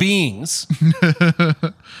human beings.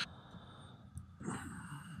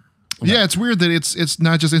 Yeah, it's weird that it's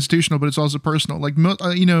not just institutional, but it's also personal. Like,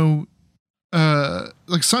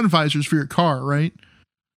 like sun visors for your car, right?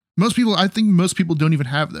 I think most people don't even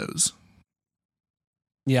have those.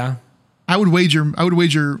 Yeah. I would wager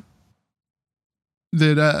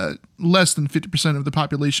that less than 50% of the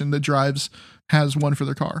population that drives has one for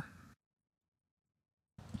their car.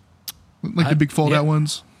 Like the big fold out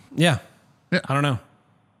ones. Yeah. I don't know.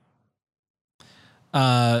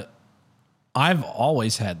 I've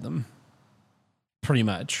always had them, pretty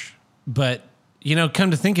much. But,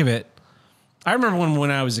 come to think of it, I remember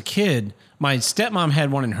when I was a kid, my stepmom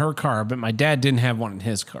had one in her car, but my dad didn't have one in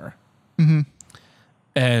his car. Mm-hmm.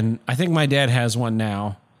 And I think my dad has one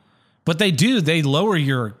now. But they can lower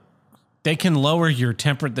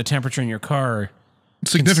the temperature in your car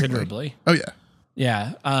considerably. Oh, yeah.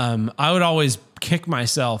 Yeah. I would always kick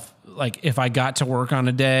myself, like, if I got to work on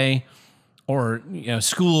a day or,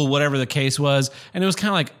 school, whatever the case was, and it was kind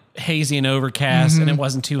of like hazy and overcast and it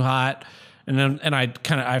wasn't too hot. And I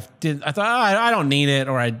thought, I don't need it,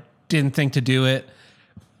 or I didn't think to do it.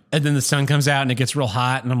 And then the sun comes out and it gets real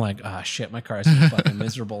hot and I'm like, shit, my car is gonna be fucking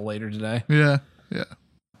miserable later today. Yeah. Yeah.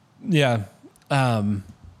 Yeah.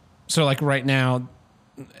 So like right now,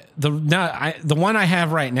 the one I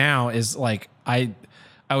have right now is like, I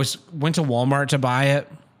went to Walmart to buy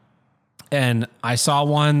it and I saw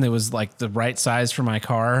one that was like the right size for my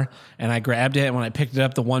car and I grabbed it, and when I picked it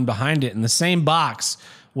up, the one behind it in the same box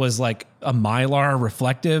was like a Mylar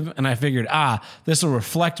reflective, and I figured, this will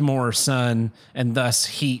reflect more sun and thus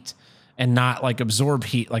heat and not like absorb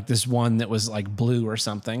heat like this one that was like blue or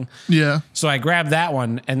something. Yeah. So I grabbed that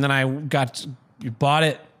one and then I bought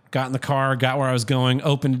it, got in the car, got where I was going,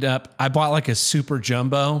 opened it up. I bought like a super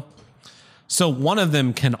jumbo. So one of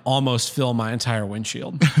them can almost fill my entire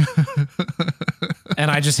windshield.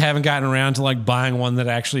 And I just haven't gotten around to like buying one that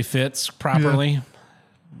actually fits properly. Yeah.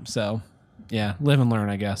 So yeah, live and learn,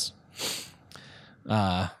 I guess.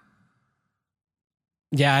 I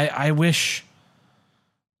wish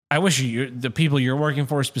the people you're working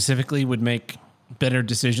for specifically would make better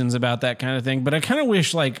decisions about that kind of thing. But I kind of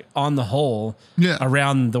wish, like, on the whole,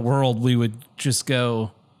 around the world, we would just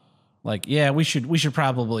go like, yeah, we should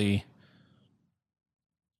probably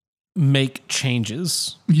make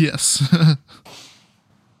changes. Yes.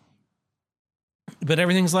 But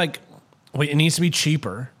everything's like, it needs to be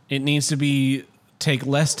cheaper. It needs to take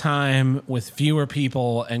less time with fewer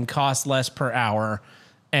people and cost less per hour.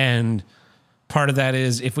 And part of that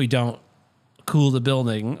is if we don't cool the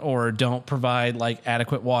building or don't provide like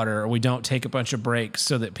adequate water, or we don't take a bunch of breaks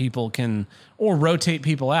so that people can, or rotate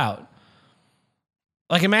people out.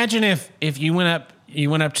 Like imagine if you went up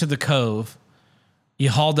to the cove, you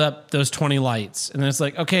hauled up those 20 lights, and then it's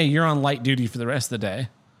like, okay, you're on light duty for the rest of the day.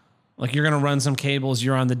 Like you're going to run some cables,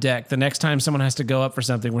 you're on the deck. The next time someone has to go up for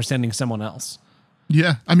something, we're sending someone else.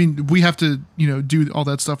 Yeah. I mean, we have to, do all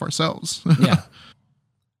that stuff ourselves. Yeah.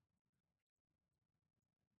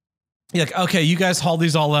 Like, okay, you guys haul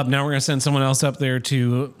these all up. Now we're going to send someone else up there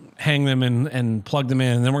to hang them and plug them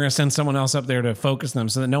in. And then we're going to send someone else up there to focus them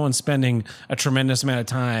so that no one's spending a tremendous amount of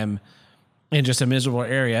time in just a miserable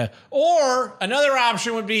area. Or another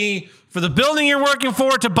option would be for the building you're working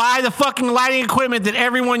for to buy the fucking lighting equipment that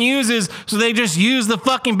everyone uses, so they just use the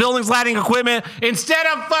fucking building's lighting equipment instead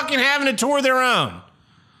of fucking having to tour their own.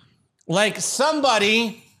 Like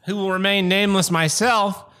somebody who will remain nameless,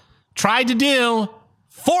 myself, tried to do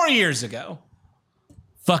 4 years ago.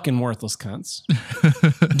 Fucking worthless cunts.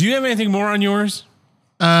 Do you have anything more on yours?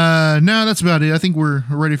 No, that's about it. I think we're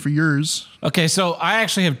ready for yours. Okay, so I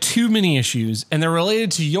actually have 2 mini issues, and they're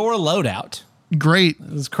related to your loadout. Great.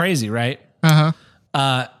 It's crazy, right?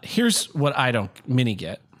 Uh-huh. Here's what I don't mini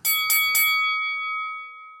get.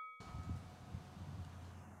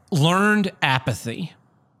 Learned apathy.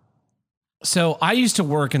 So I used to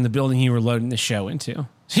work in the building you were loading the show into.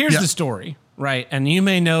 Here's the story, right? And you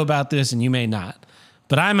may know about this and you may not,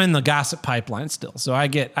 but I'm in the gossip pipeline still, so I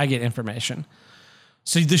get information.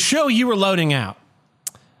 So the show you were loading out,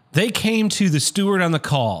 they came to the steward on the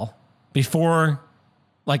call before,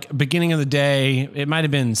 like, beginning of the day. It might have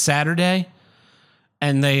been Saturday.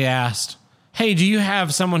 And they asked, hey, do you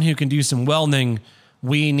have someone who can do some welding?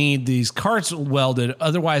 We need these carts welded.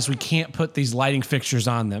 Otherwise, we can't put these lighting fixtures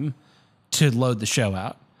on them to load the show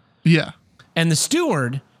out. Yeah. And the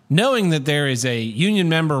steward, knowing that there is a union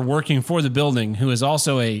member working for the building who is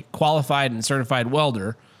also a qualified and certified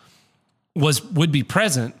welder, would be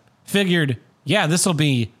present, figured, yeah, this will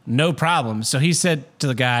be no problem. So he said to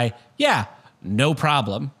the guy, yeah, no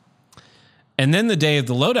problem. And then the day of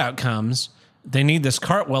the loadout comes, they need this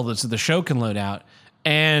cart welded so the show can load out.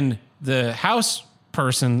 And the house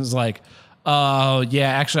person's like, oh, yeah,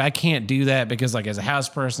 actually, I can't do that because, like, as a house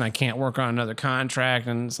person, I can't work on another contract.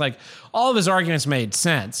 And it's like all of his arguments made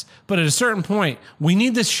sense. But at a certain point, we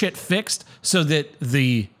need this shit fixed so that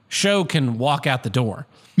the show can walk out the door.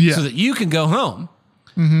 Yeah. So that you can go home.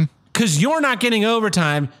 Because you're not getting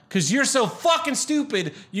overtime because you're so fucking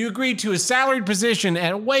stupid. You agreed to a salaried position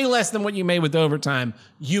at way less than what you made with overtime.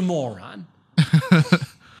 You moron.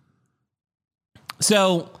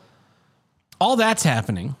 So all that's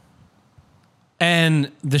happening.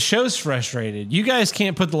 And the show's frustrated. You guys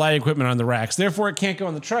can't put the light equipment on the racks. Therefore, it can't go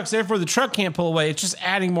on the trucks. Therefore, the truck can't pull away. It's just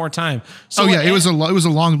adding more time. So it was a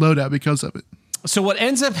long loadout because of it. So what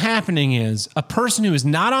ends up happening is a person who is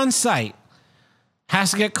not on site has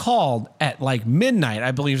to get called at like midnight,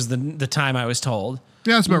 I believe is the time I was told.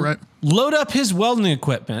 Yeah, that's about right. Load up his welding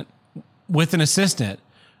equipment with an assistant,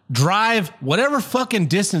 drive whatever fucking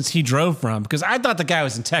distance he drove from, because I thought the guy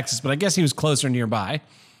was in Texas, but I guess he was closer nearby.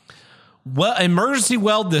 Well, emergency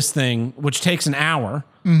weld this thing, which takes an hour.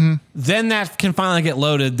 Then that can finally get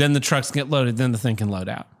loaded. Then the trucks get loaded. Then the thing can load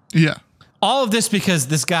out. Yeah. All of this because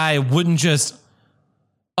this guy wouldn't just,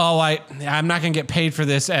 I'm not going to get paid for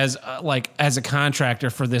this as a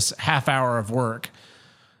contractor for this half hour of work.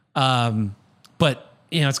 But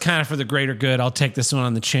it's kind of for the greater good. I'll take this one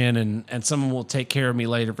on the chin and someone will take care of me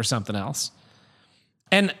later for something else.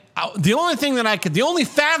 And the only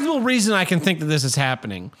fathomable reason I can think that this is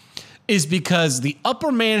happening is because the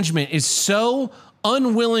upper management is so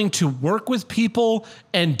unwilling to work with people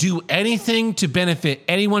and do anything to benefit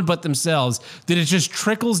anyone but themselves that it just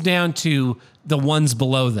trickles down to the ones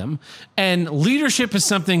below them. And leadership is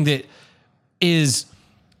something that is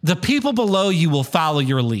the people below you will follow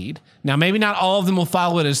your lead. Now, maybe not all of them will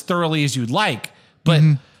follow it as thoroughly as you'd like, but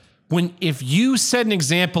if you set an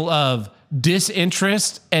example of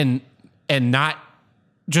disinterest and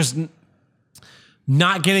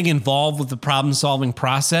not getting involved with the problem solving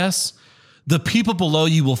process, the people below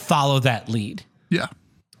you will follow that lead. Yeah.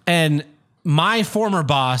 And my former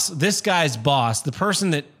boss, this guy's boss, the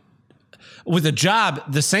person that with a job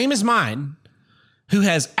the same as mine, who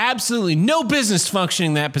has absolutely no business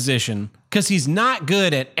functioning that position because he's not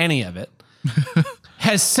good at any of it,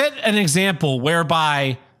 has set an example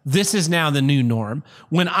whereby this is now the new norm.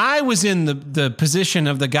 When I was in the position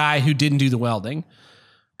of the guy who didn't do the welding,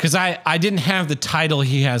 because I didn't have the title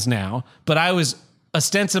he has now, but I was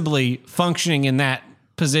ostensibly functioning in that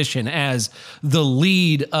position as the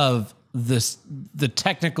lead of the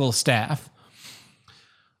technical staff.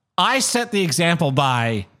 I set the example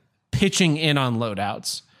by pitching in on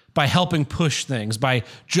loadouts, by helping push things, by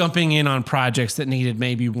jumping in on projects that needed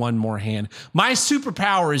maybe one more hand. My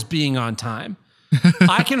superpower is being on time.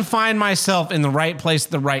 I can find myself in the right place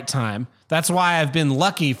at the right time. That's why I've been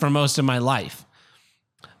lucky for most of my life.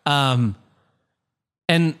 And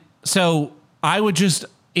so I would just,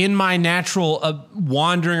 in my natural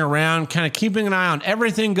wandering around, kind of keeping an eye on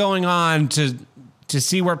everything going on to to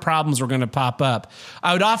see where problems were going to pop up,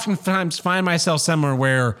 I would oftentimes find myself somewhere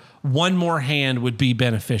where one more hand would be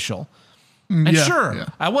beneficial. And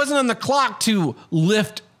I wasn't on the clock to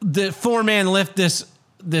lift the 4-man lift this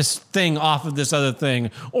thing off of this other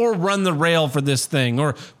thing, or run the rail for this thing,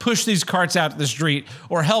 or push these carts out to the street,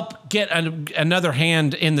 or help get another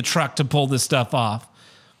hand in the truck to pull this stuff off.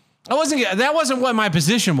 That wasn't what my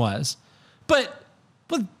position was. But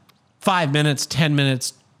with 5 minutes, 10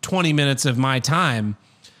 minutes, 20 minutes of my time,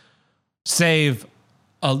 save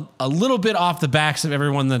a little bit off the backs of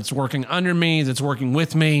everyone that's working under me, that's working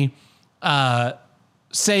with me,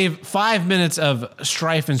 save 5 minutes of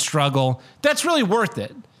strife and struggle, that's really worth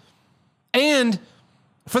it. And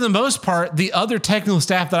for the most part, the other technical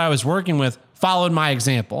staff that I was working with followed my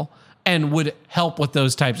example and would help with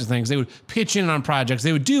those types of things. They would pitch in on projects.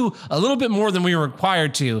 They would do a little bit more than we were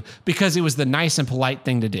required to because it was the nice and polite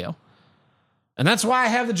thing to do. And that's why I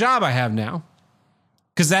have the job I have now.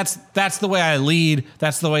 Because that's the way I lead.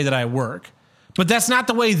 That's the way that I work. But that's not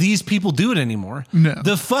the way these people do it anymore. No.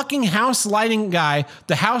 The fucking house lighting guy,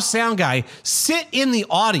 the house sound guy, sit in the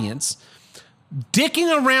audience,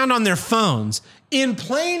 dicking around on their phones in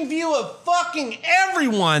plain view of fucking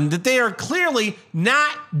everyone that they are clearly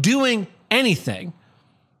not doing anything,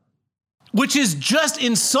 which is just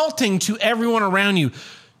insulting to everyone around you.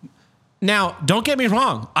 Now, don't get me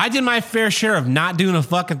wrong. I did my fair share of not doing a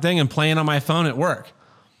fucking thing and playing on my phone at work.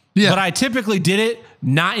 Yeah. But I typically did it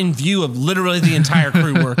not in view of literally the entire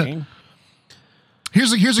crew working.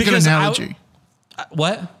 Here's a good analogy.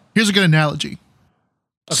 What? Here's a good analogy.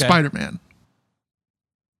 Okay. Spider-Man.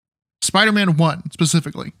 Spider-Man 1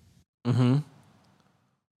 specifically. Mm-hmm.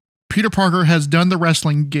 Peter Parker has done the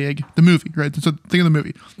wrestling gig, the movie, right? So think of the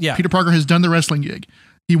movie. Yeah. Peter Parker has done the wrestling gig.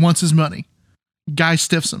 He wants his money. Guy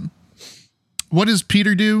stiffs him. What does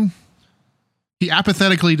Peter do? He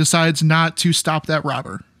apathetically decides not to stop that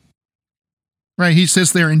robber. Right? He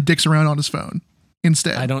sits there and dicks around on his phone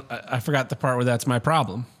instead. I forgot the part where that's my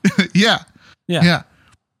problem. Yeah.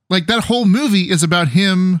 Like that whole movie is about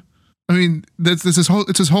him. I mean, it's his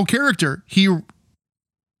whole character.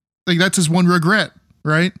 That's his one regret,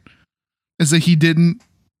 right? Is that he didn't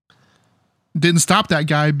stop that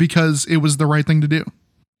guy because it was the right thing to do.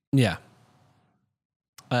 Yeah.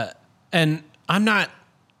 And I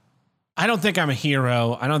don't think I'm a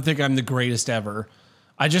hero. I don't think I'm the greatest ever.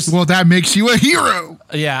 Well, that makes you a hero.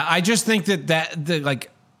 Yeah. I just think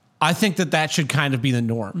I think that should kind of be the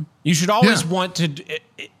norm. You should always want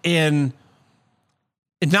to,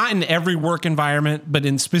 not in every work environment, but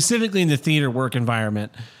specifically in the theater work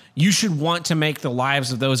environment, you should want to make the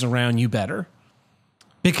lives of those around you better.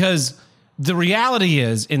 Because the reality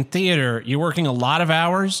is, in theater, you're working a lot of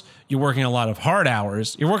hours, you're working a lot of hard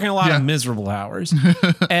hours, you're working a lot of miserable hours.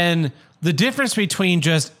 And the difference between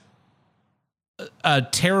just a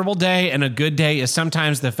terrible day and a good day is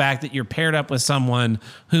sometimes the fact that you're paired up with someone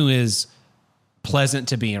who is pleasant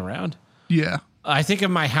to be around. Yeah. I think of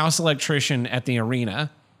my house electrician at the arena.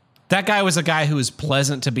 That guy was a guy who was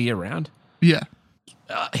pleasant to be around. Yeah.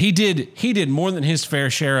 He did more than his fair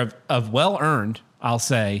share of well-earned, I'll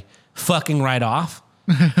say, fucking right off.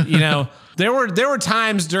 You know, there were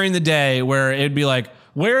times during the day where it'd be like,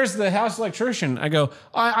 where's the house electrician? I go,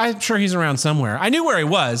 I'm sure he's around somewhere. I knew where he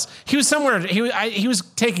was. He was somewhere. He was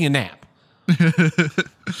taking a nap.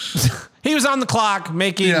 He was on the clock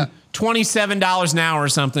making $27 an hour or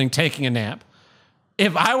something, taking a nap.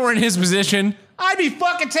 If I were in his position, I'd be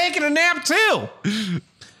fucking taking a nap too.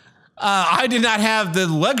 I did not have the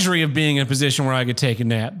luxury of being in a position where I could take a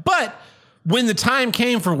nap. But when the time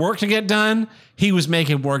came for work to get done, he was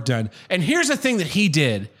making work done. And here's the thing that he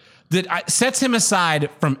did that sets him aside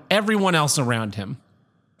from everyone else around him.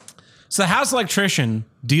 So the house electrician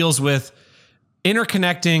deals with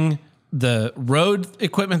interconnecting the road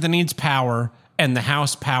equipment that needs power and the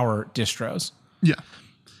house power distros. Yeah.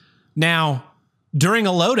 Now, during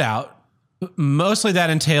a loadout, mostly that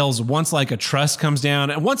entails once like a truss comes down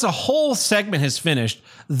and once a whole segment has finished,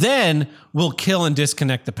 then we'll kill and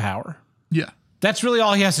disconnect the power. Yeah. That's really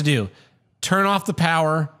all he has to do. Turn off the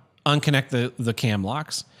power, unconnect the cam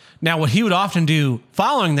locks. Now, what he would often do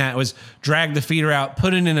following that was drag the feeder out,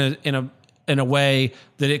 put it in a way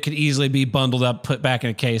that it could easily be bundled up, put back in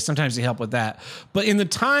a case. Sometimes he helped with that. But in the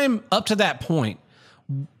time up to that point,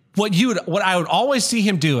 what I would always see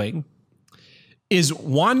him doing is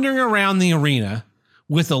wandering around the arena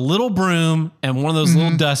with a little broom and one of those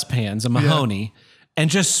little dustpans, a Mahoney, and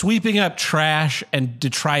just sweeping up trash and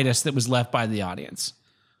detritus that was left by the audience.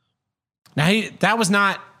 Now, that was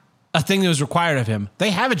not a thing that was required of him.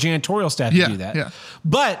 They have a janitorial staff to do that. Yeah.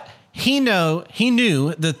 But he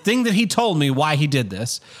knew the thing that he told me why he did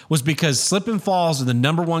this was because slip and falls are the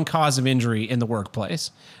number one cause of injury in the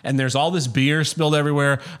workplace. And there's all this beer spilled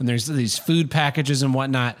everywhere, and there's these food packages and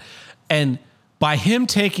whatnot. And by him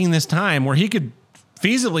taking this time where he could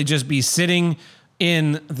feasibly just be sitting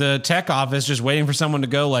in the tech office, just waiting for someone to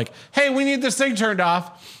go like, hey, we need this thing turned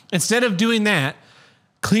off. Instead of doing that,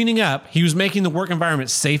 cleaning up, he was making the work environment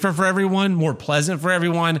safer for everyone, more pleasant for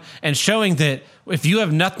everyone, and showing that if you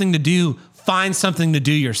have nothing to do, find something to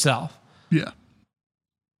do yourself. Yeah.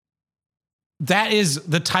 That is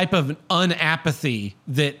the type of unapathy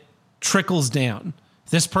that trickles down.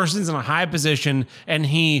 This person's in a high position, and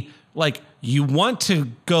you want to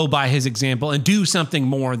go by his example and do something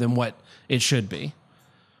more than what it should be.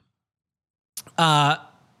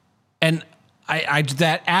 And I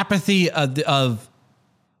that apathy of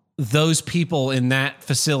those people in that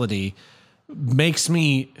facility makes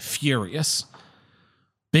me furious,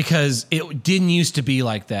 because it didn't used to be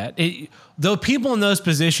like that. Though people in those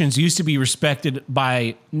positions used to be respected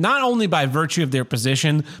by not only by virtue of their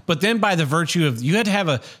position, but then by the virtue of you had to have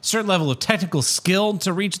a certain level of technical skill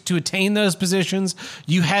to attain those positions.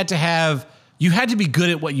 You had to be good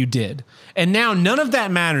at what you did. And now none of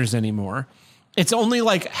that matters anymore. It's only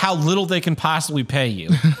like how little they can possibly pay you.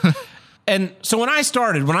 And so when I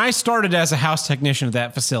started as a house technician at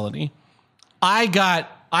that facility, I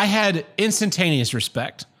had instantaneous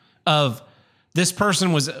respect of this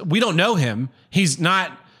person. We don't know him. He's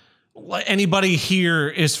not anybody here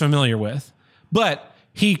is familiar with, but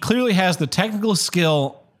he clearly has the technical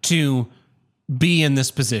skill to be in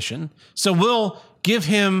this position. So we'll give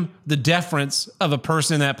him the deference of a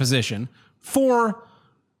person in that position for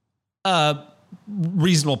a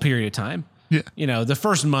reasonable period of time. Yeah. The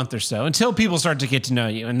first month or so, until people start to get to know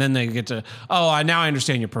you. And then they get to, now I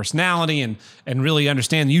understand your personality and really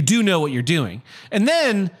understand you do know what you're doing. And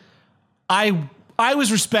then I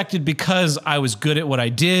was respected because I was good at what I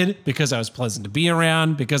did, because I was pleasant to be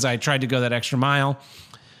around, because I tried to go that extra mile.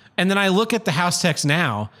 And then I look at the house techs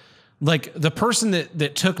now, like the person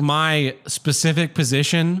that took my specific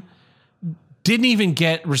position didn't even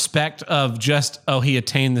get respect of just, he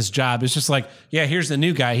attained this job. It's just like, yeah, here's the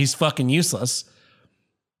new guy. He's fucking useless.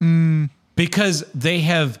 Because they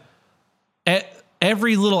have,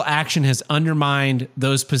 every little action has undermined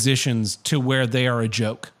those positions to where they are a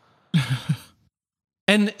joke.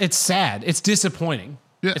 And it's sad. It's disappointing.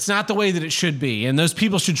 Yeah. It's not the way that it should be. And those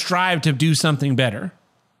people should strive to do something better.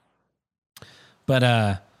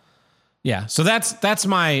 But, yeah, so that's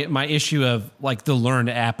my issue of like the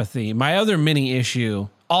learned apathy. My other mini issue,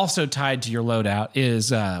 also tied to your loadout, is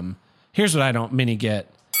here's what I don't mini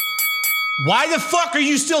get. Why the fuck are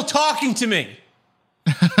you still talking to me?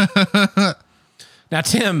 Now,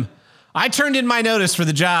 Tim, I turned in my notice for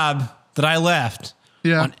the job that I left.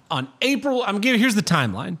 Yeah. On April, here's the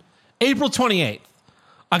timeline. April 28th.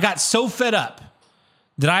 I got so fed up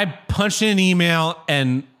that I punched in an email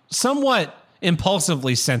and somewhat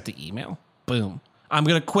impulsively sent the email. Boom. I'm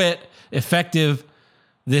going to quit effective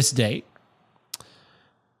this date.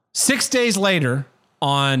 6 days later,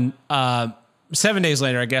 7 days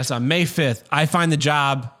later, I guess, on May 5th, I find the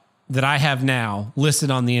job that I have now listed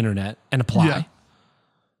on the internet and apply.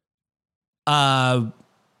 Yeah.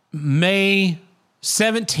 May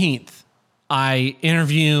 17th, I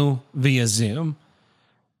interview via Zoom.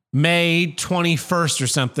 May 21st or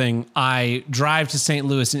something, I drive to St.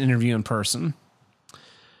 Louis and interview in person.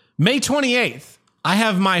 May 28th, I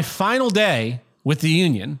have my final day with the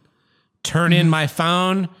union. Turn in my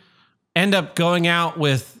phone, end up going out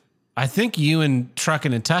with, I think you and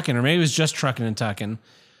Truckin' and Tuckin', or maybe it was just Truckin' and Tuckin'.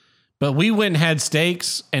 But we went and had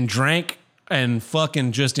steaks and drank and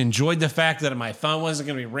fucking just enjoyed the fact that my phone wasn't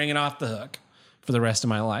going to be ringing off the hook for the rest of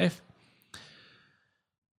my life.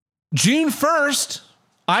 June 1st,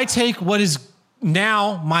 I take what is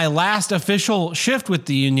now my last official shift with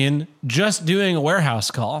the union, just doing a warehouse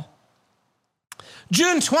call.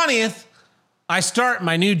 June 20th, I start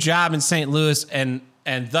my new job in St. Louis and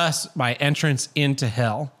thus my entrance into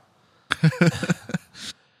hell.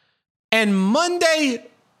 And Monday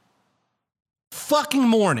fucking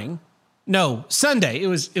morning, no, Sunday. It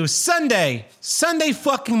was Sunday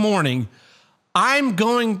fucking morning. I'm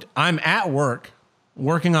at work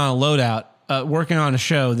working on a loadout. Working on a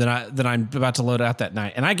show that I'm about to load out that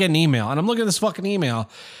night. And I get an email, and I'm looking at this fucking email,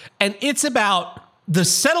 and it's about the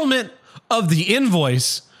settlement of the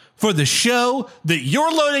invoice for the show that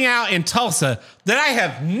you're loading out in Tulsa that I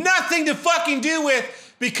have nothing to fucking do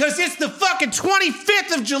with, because it's the fucking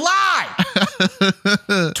 25th of July.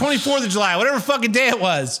 24th of July, whatever fucking day it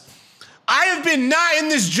was. I have been not in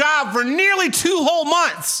this job for nearly 2 whole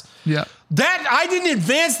months. Yeah. That I didn't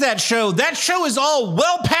advance that show. That show is all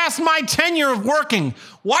well past my tenure of working.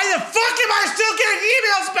 Why the fuck am I still getting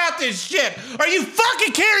emails about this shit? Are you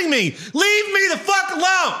fucking kidding me? Leave me the fuck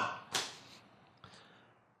alone.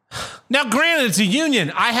 Now, granted, it's a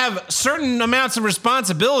union. I have certain amounts of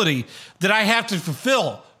responsibility that I have to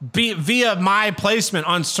fulfill via my placement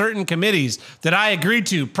on certain committees that I agreed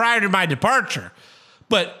to prior to my departure.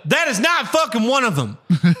 But that is not fucking one of them.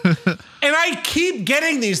 And I keep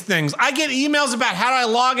getting these things. I get emails about how do I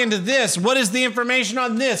log into this? What is the information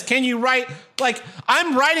on this? Can you write? Like,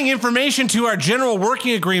 I'm writing information to our general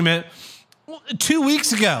working agreement 2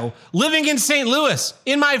 weeks ago, living in St. Louis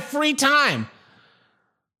in my free time.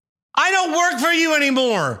 I don't work for you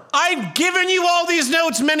anymore. I've given you all these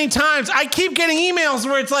notes many times. I keep getting emails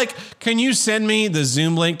where it's like, can you send me the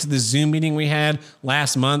Zoom link to the Zoom meeting we had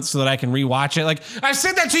last month so that I can rewatch it? Like, I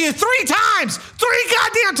sent that to you 3 times, 3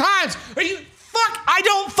 goddamn times. Are you fuck? I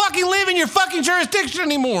don't fucking live in your fucking jurisdiction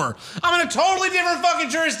anymore. I'm in a totally different fucking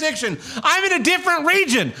jurisdiction. I'm in a different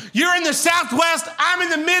region. You're in the Southwest. I'm in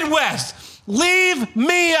the Midwest. Leave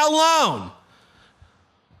me alone.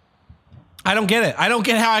 I don't get it. I don't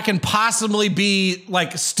get how I can possibly be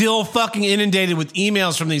like still fucking inundated with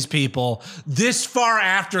emails from these people this far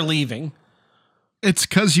after leaving. It's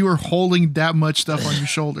because you were holding that much stuff on your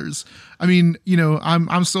shoulders. I mean, you know,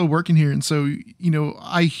 I'm still working here, and so, you know,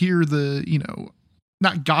 I hear the, you know,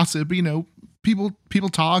 not gossip, but, you know, people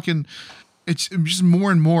talk, and it's just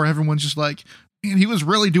more and more. Everyone's just like, man, he was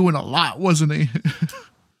really doing a lot, wasn't he?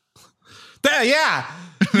 Yeah,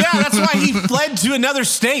 that's why he fled to another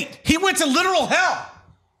state. He went to literal hell.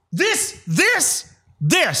 This.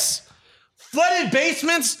 Flooded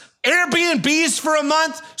basements, Airbnbs for a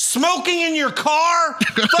month, smoking in your car,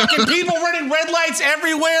 fucking people running red lights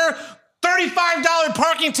everywhere, $35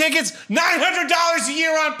 parking tickets, $900 a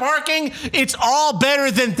year on parking. It's all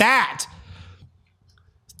better than that.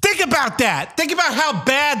 Think about that. Think about how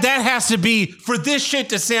bad that has to be for this shit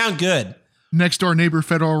to sound good. Next door neighbor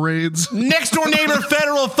federal raids. Next door neighbor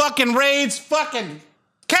federal fucking raids. Fucking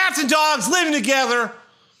cats and dogs living together.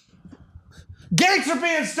 Gates are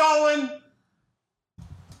being stolen.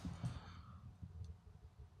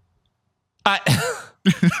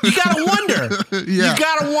 You gotta wonder. Yeah. You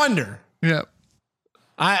gotta wonder. Yeah.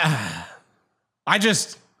 I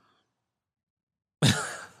just,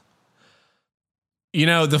 you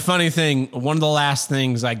know, the funny thing, one of the last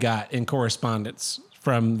things I got in correspondence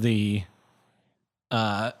from the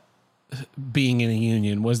being in a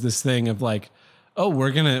union was this thing of like, oh,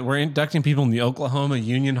 we're inducting people in the Oklahoma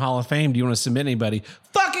Union Hall of Fame. Do you want to submit anybody?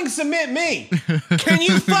 Fucking submit me. Can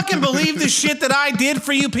you fucking believe the shit that I did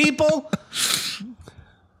for you people?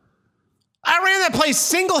 I ran that place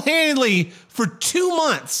single-handedly for 2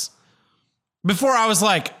 months before I was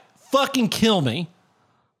like, fucking kill me.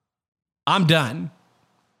 I'm done.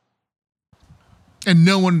 And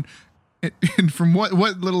no one, and from what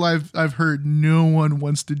little I've heard, no one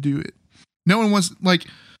wants to do it. No one wants, like,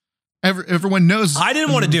 everyone knows. I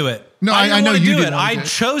didn't want to do it. No, I know you do did it. I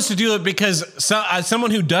chose to do it because someone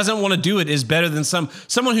who doesn't want to do it is better than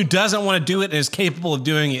someone who doesn't want to do it and is capable of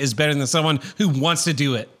doing it is better than someone who wants to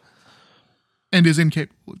do it and is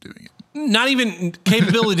incapable of doing it. Not even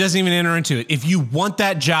capability doesn't even enter into it. If you want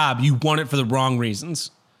that job, you want it for the wrong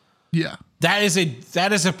reasons. Yeah. That is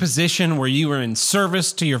a position where you are in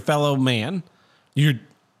service to your fellow man. You're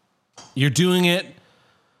doing it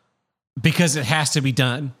because it has to be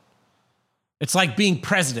done. It's like being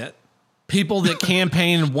president. People that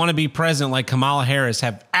campaign and want to be president, like Kamala Harris,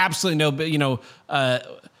 have absolutely no,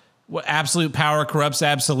 absolute power corrupts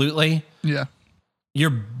absolutely. Yeah.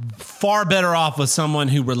 You're far better off with someone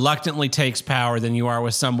who reluctantly takes power than you are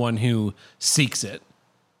with someone who seeks it.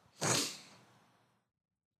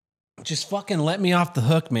 Just fucking let me off the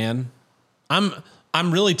hook, man. I'm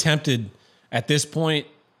really tempted at this point.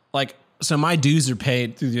 Like, so my dues are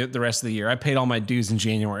paid through the rest of the year. I paid all my dues in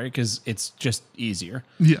January because it's just easier.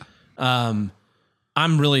 Yeah. I'm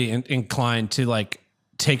really inclined to like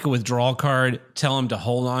take a withdrawal card, tell them to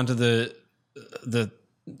hold on to the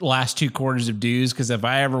last 2 quarters of dues. Because if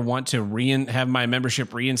I ever want to have my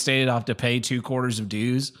membership reinstated, I'll have to pay 2 quarters of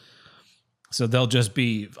dues. So I'll just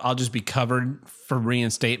be covered for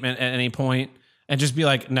reinstatement at any point, and just be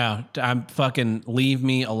like, no, I'm fucking leave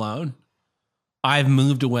me alone. I've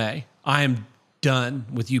moved away. I am done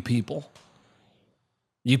with you people.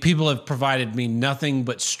 You people have provided me nothing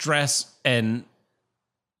but stress and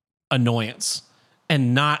annoyance,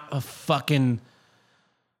 and not a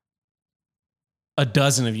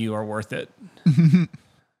dozen of you are worth it.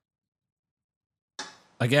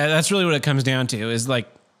 Like, that's really what it comes down to, is like,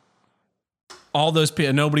 all those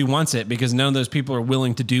people, nobody wants it because none of those people are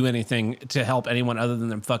willing to do anything to help anyone other than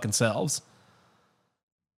them fucking selves.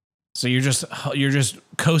 So you're just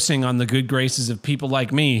coasting on the good graces of people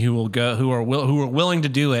like me who are willing to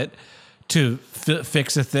do it to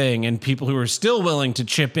fix a thing, and people who are still willing to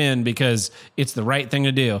chip in because it's the right thing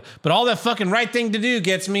to do. But all that fucking right thing to do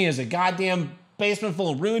gets me is a goddamn basement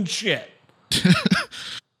full of ruined shit.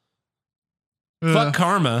 Fuck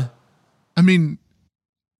karma. I mean,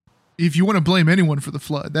 if you want to blame anyone for the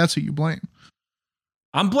flood, that's who you blame.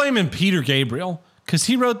 I'm blaming Peter Gabriel because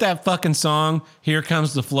he wrote that fucking song, Here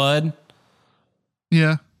Comes the Flood.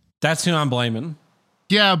 Yeah. That's who I'm blaming.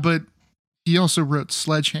 Yeah, but he also wrote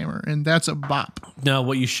Sledgehammer, and that's a bop. No,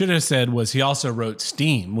 what you should have said was he also wrote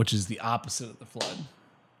Steam, which is the opposite of the flood.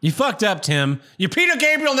 You fucked up, Tim. Your Peter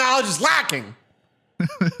Gabriel knowledge is lacking.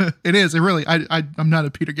 It is. It really. I'm not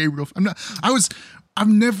a Peter Gabriel. I've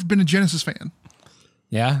never been a Genesis fan.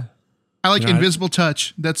 Yeah. I like Invisible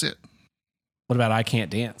Touch. That's it. What about I Can't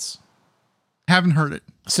Dance? Haven't heard it.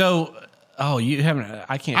 So, you haven't.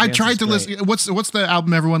 I Can't I Dance. tried to listen. What's the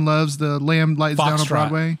album everyone loves? The Lamb Lies Down on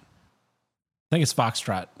Broadway. I think it's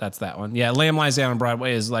Foxtrot. That's that one. Yeah, Lamb Lies Down on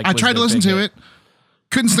Broadway is like. I tried to listen to it.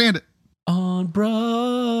 Couldn't stand it. On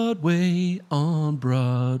Broadway.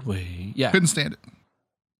 Yeah. Couldn't stand it.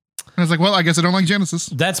 I was like, well, I guess I don't like Genesis.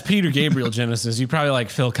 That's Peter Gabriel Genesis. You probably like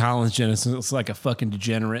Phil Collins Genesis. It's like a fucking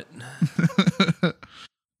degenerate.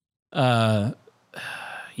 Yeah.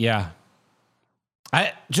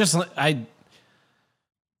 I just want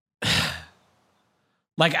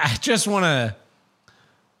to.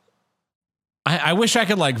 I wish I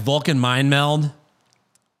could like Vulcan mind meld,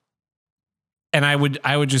 and I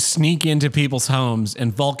would just sneak into people's homes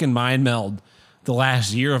and Vulcan mind meld the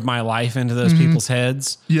last year of my life into those people's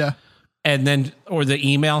heads. Yeah. And then, or the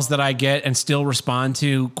emails that I get and still respond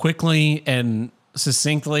to quickly and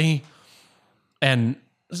succinctly, and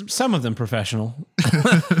some of them professional.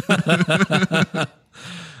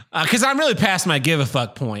 Because I'm really past my give a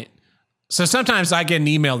fuck point. So sometimes I get an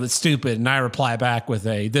email that's stupid and I reply back with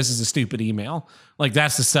this is a stupid email. Like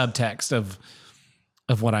that's the subtext of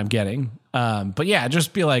what I'm getting. But yeah,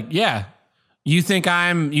 just be like, yeah, you think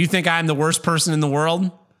I'm the worst person in the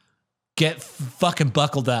world? Get fucking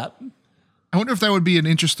buckled up. I wonder if that would be an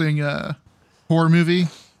interesting horror movie.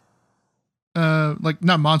 Like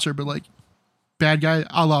not monster, but like bad guy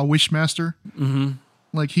a la Wishmaster. Mm-hmm.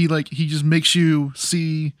 Like he just makes you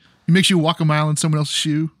see. He makes you walk a mile in someone else's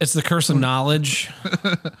shoe. It's the curse of knowledge.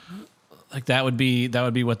 Like that would be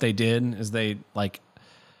what they did. Is they like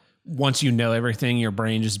once you know everything, your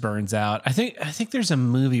brain just burns out. I think there's a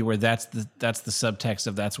movie where that's the subtext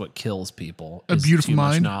of that's what kills people. A Beautiful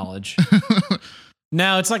Mind. Much knowledge.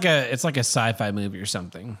 No, it's like a sci-fi movie or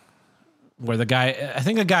something where the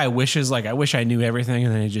guy wishes like I wish I knew everything,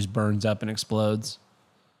 and then he just burns up and explodes.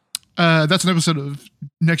 That's an episode of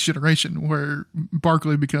Next Generation where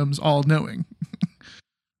Barclay becomes all-knowing.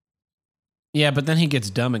 Yeah, but then he gets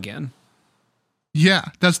dumb again. Yeah,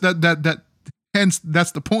 hence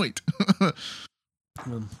that's the point.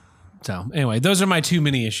 So anyway, those are my two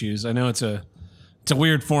mini issues. I know it's a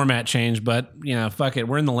weird format change, but fuck it.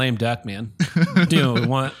 We're in the lame duck, man. Do what we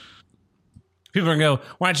want. People are gonna go,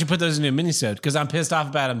 why don't you put those into a minisode? Because I'm pissed off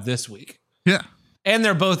about them this week. Yeah. And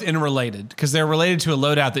they're both interrelated because they're related to a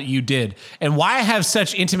loadout that you did. And why I have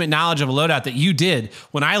such intimate knowledge of a loadout that you did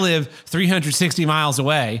when I live 360 miles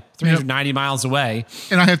away, 390 miles away.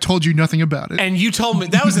 And I have told you nothing about it. And you told me,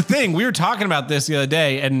 that was the thing. We were talking about this the other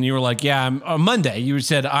day and you were like, yeah, on Monday, you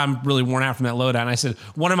said, I'm really worn out from that loadout. And I said,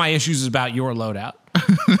 one of my issues is about your loadout.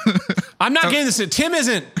 I'm not getting this. Tim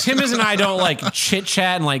and I don't like chit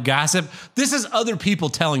chat and like gossip. This is other people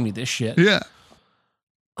telling me this shit. Yeah.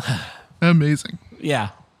 Amazing. Yeah.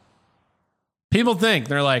 People think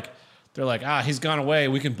they're like, he's gone away.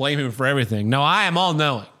 We can blame him for everything. No, I am all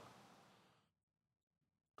knowing.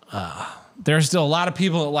 There's still a lot of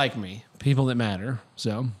people that like me, people that matter.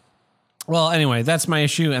 So, well, anyway, that's my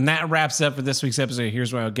issue. And that wraps up for this week's episode.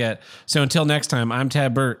 Here's what I'll get. So until next time, I'm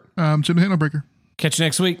Tab Burt. I'm Jim the Handlebreaker. Catch you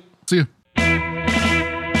next week. See you.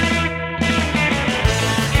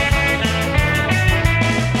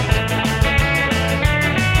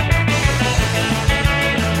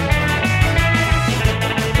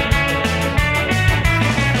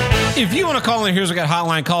 If you want to call in Here's What Got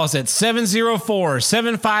Hotline, call us at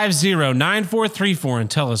 704-750-9434 and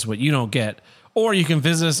tell us what you don't get. Or you can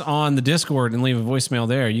visit us on the Discord and leave a voicemail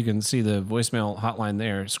there. You can see the voicemail hotline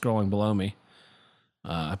there scrolling below me.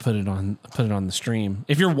 I put it on the stream.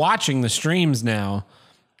 If you're watching the streams now,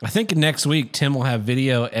 I think next week Tim will have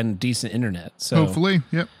video and decent internet. So hopefully,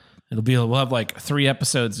 yep. We'll have like 3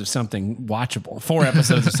 episodes of something watchable, 4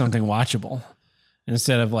 episodes of something watchable.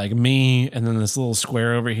 instead of like me and then this little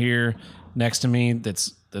square over here next to me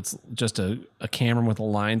that's just a camera with a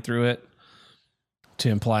line through it to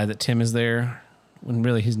imply that Tim is there when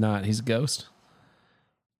really he's not. He's a ghost.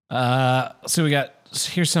 So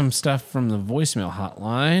here's some stuff from the voicemail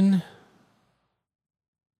hotline.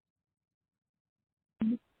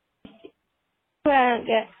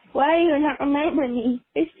 Veronica, why do you not remember me?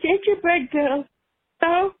 It's such a bird girl.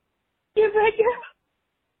 Oh, you're a bird girl.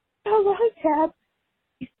 Oh, long time.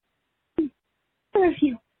 I love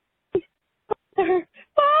you. Father.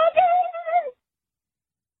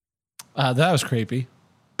 That was creepy.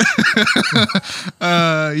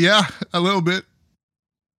 Yeah, a little bit.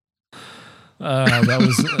 That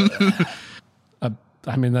was,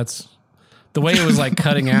 I mean, that's the way it was like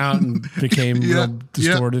cutting out and became real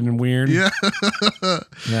distorted and weird. Yeah.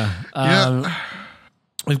 Yeah.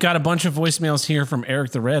 We've got a bunch of voicemails here from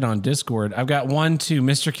Eric the Red on Discord. I've got one to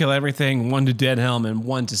Mr. Kill Everything, one to Dead Helm, and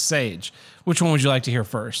one to Sage. Which one would you like to hear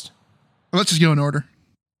first? Let's just go in order.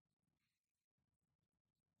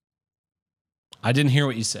 I didn't hear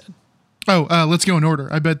what you said. Oh, let's go in order.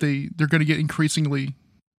 I bet they're going to get increasingly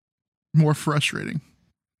more frustrating.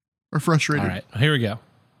 Or frustrated. All right, here we go.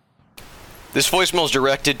 This voicemail is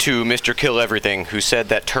directed to Mr. Kill Everything, who said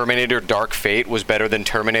that Terminator Dark Fate was better than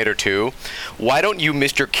Terminator 2. Why don't you,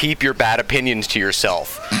 Mr. Keep your bad opinions to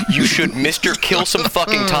yourself? You should Mr. Kill some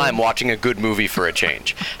fucking time watching a good movie for a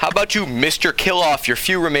change. How about you Mr. Kill off your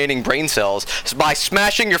few remaining brain cells by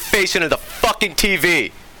smashing your face into the fucking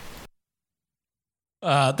TV?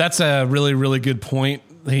 That's a really, really good point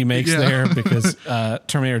he makes there, because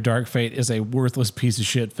Terminator Dark Fate is a worthless piece of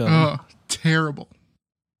shit film. Oh, terrible.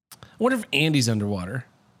 I wonder if Andy's underwater.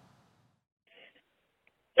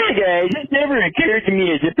 Hey guys, it never occurred to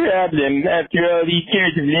me as a problem after all these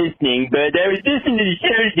years of listening, but I was listening to the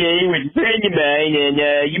show today with a friend of mine, and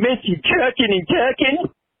you mentioned trucking and tucking,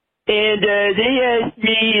 and they asked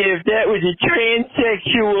me if that was a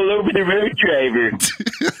transsexual over-the-road driver.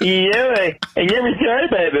 You know, I never thought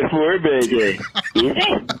about it before, but is it?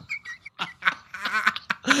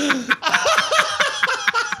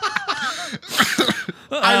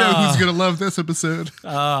 I know who's going to love this episode.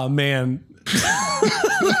 Oh, man.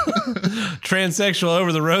 Transsexual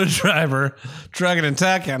over-the-road driver, trucking and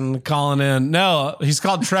tucking, calling in. No, he's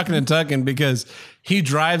called trucking and tucking because he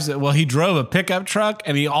drives it. Well, he drove a pickup truck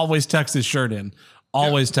and he always tucks his shirt in.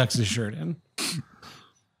 Always tucks his shirt in.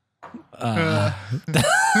 That's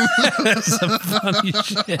some funny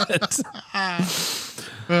shit.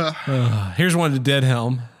 Here's one to Dead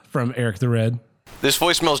Helm from Eric the Red. This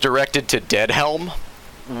voicemail is directed to Dead Helm.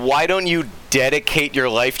 Why don't you dedicate your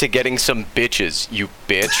life to getting some bitches, you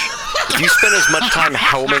bitch? If you spend as much time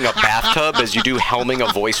helming a bathtub as you do helming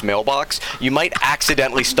a voice mailbox, you might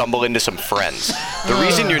accidentally stumble into some friends. The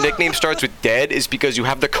reason your nickname starts with dead is because you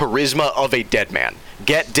have the charisma of a dead man.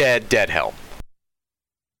 Get dead, Dead Helm.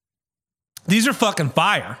 These are fucking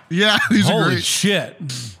fire. Yeah, these are Holy great. shit.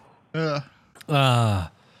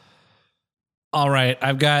 All right,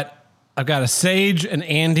 I've got a Sage, an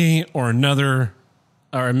Andy, or another,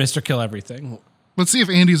 or a Mr. Kill Everything. Let's see if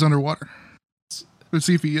Andy's underwater. Let's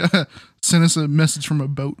see if he sent us a message from a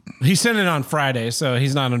boat. He sent it on Friday, so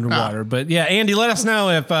he's not underwater. But yeah, Andy, let us know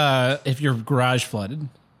if your garage flooded.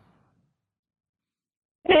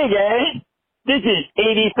 Hey guys, this is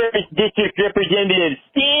 81st District Representative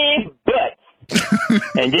Steve Butts,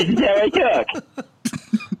 and this is how I talk.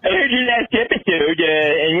 I heard your last episode,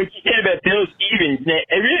 and what you said about Bill Stevens.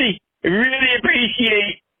 I really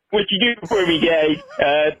appreciate what you do for me, guys.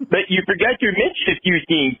 But you forgot to mention a few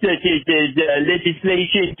things, such as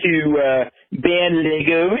legislation to ban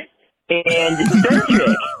Legos and Star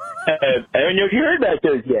Trek. I don't know if you heard about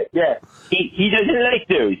those yet. Yeah, he doesn't like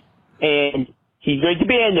those, and he's going to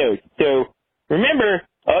ban those. So remember,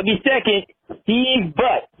 August 2nd, Steve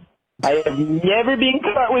Butts. I have never been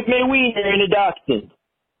caught with my wiener in a dachshund.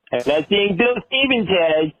 I'm not saying Bill Stevens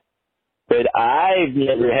has, but I've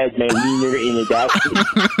never had my wiener in a dachshund.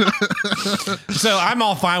 So I'm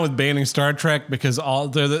all fine with banning Star Trek because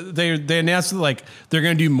they announced that, like, they're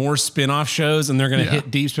going to do more spin-off shows and they're going to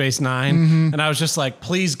hit Deep Space Nine. Mm-hmm. And I was just like,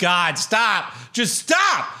 please God, stop. Just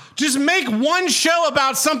stop. Just make one show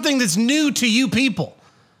about something that's new to you people.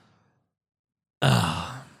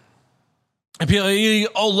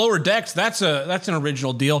 Lower Decks, that's an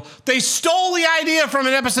original deal. They stole the idea from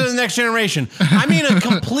an episode of The Next Generation. I mean, a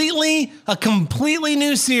completely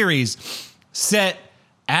new series set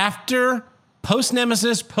after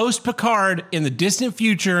post-Nemesis, post-Picard, in the distant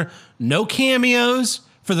future. No cameos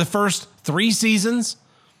for the first 3 seasons.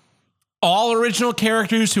 All original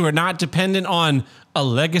characters who are not dependent on a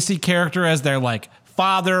legacy character as their, like,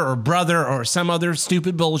 father or brother or some other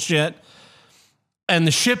stupid bullshit. And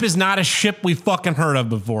the ship is not a ship we fucking heard of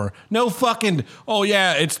before. No fucking, oh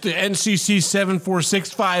yeah, it's the NCC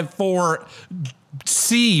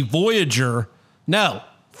 74654C Voyager. No,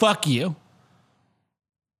 fuck you.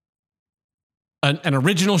 An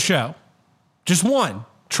original show. Just one.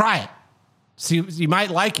 Try it. See, you might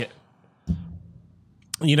like it.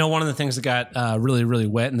 You know, one of the things that got really, really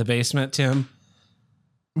wet in the basement, Tim?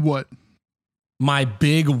 What? My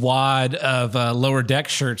big wad of Lower Deck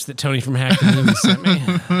shirts that Tony from Hack the Movie sent me.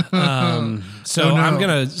 So Oh, no. I'm going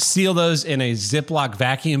to seal those in a Ziploc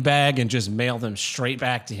vacuum bag and just mail them straight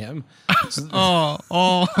back to him. Oh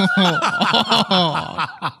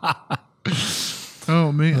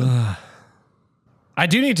man. I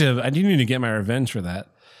do need to get my revenge for that.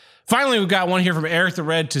 Finally, we've got one here from Eric the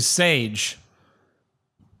Red to Sage.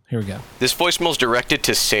 Here we go. This voicemail's directed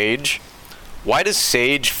to Sage. Why does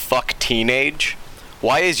Sage fuck teenage?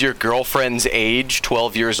 Why is your girlfriend's age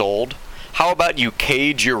 12 years old? How about you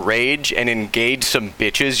cage your rage and engage some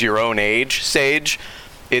bitches your own age, Sage?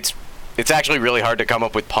 It's actually really hard to come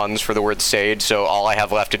up with puns for the word Sage, so all I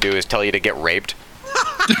have left to do is tell you to get raped.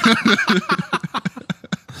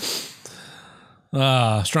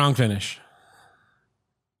 Strong finish.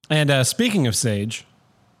 And speaking of Sage,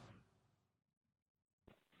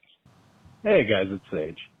 Hey guys, it's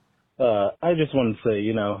Sage. I just wanted to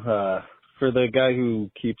say, for the guy who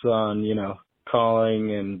keeps on,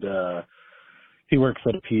 calling and he works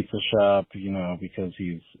at a pizza shop, because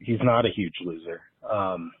he's not a huge loser.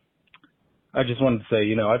 I just wanted to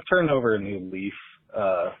say, I've turned over a new leaf.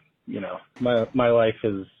 My life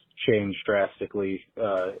has changed drastically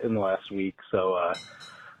in the last week, so I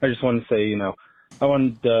just wanted to say, I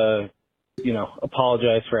wanted to,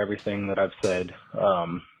 apologize for everything that I've said.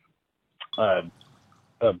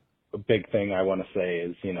 A big thing I want to say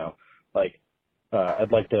is,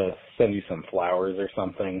 I'd like to send you some flowers or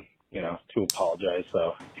something, to apologize.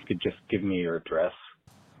 So if you could just give me your address,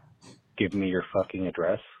 give me your fucking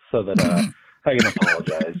address so that I can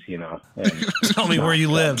apologize, and tell me where you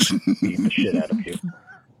live. Beat the shit out of you.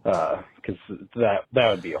 Because that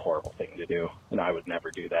would be a horrible thing to do, and I would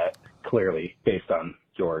never do that, clearly, based on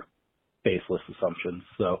your baseless assumptions.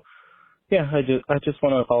 So, yeah, I just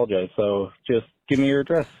want to apologize. So just give me your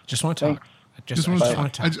address. just want to talk. I just want to talk.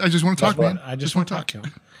 I just want to talk, man. I just want to talk to him.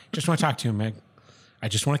 Just want to talk to him, Meg. I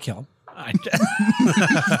just want to kill him.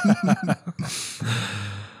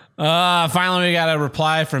 Finally, we got a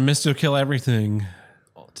reply from Mr. Kill Everything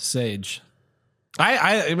to Sage.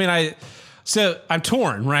 So I'm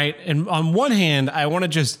torn, right? And on one hand, I want to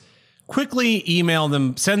just quickly email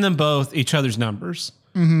them, send them both each other's numbers,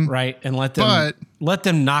 right? And let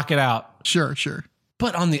them knock it out. Sure.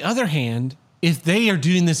 But on the other hand, if they are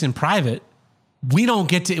doing this in private, we're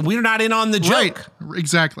not in on the joke. Right.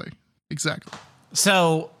 Exactly.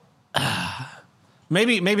 So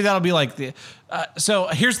maybe that'll be like the. So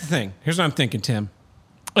here's the thing. Here's what I'm thinking, Tim.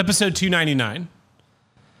 Episode 299.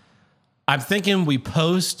 I'm thinking we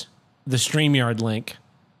post the StreamYard link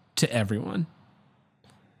to everyone,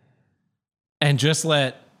 and just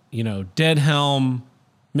let Dead Helm,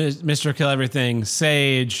 Mr. Kill Everything,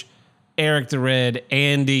 Sage, Eric the Red,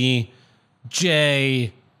 Andy,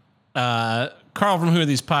 Jay, Carl from Who Are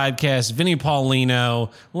These Podcasts, Vinny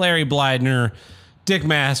Paulino, Larry Blydner, Dick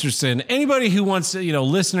Masterson, anybody who wants to,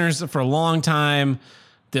 listeners for a long time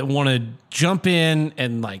that want to jump in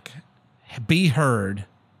and be heard.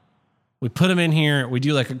 We put them in here. We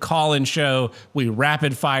do a call-in show. We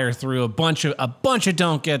rapid fire through a bunch of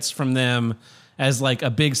don't gets from them as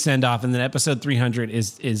a big send-off. And then episode 300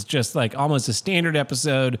 is just almost a standard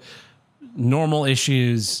episode, normal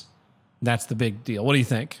issues. That's the big deal. What do you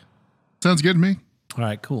think? Sounds good to me. All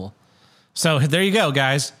right, cool. So there you go,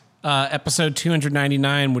 guys. Episode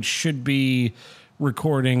 299, which should be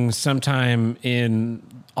recording sometime in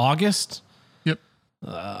August. Yep.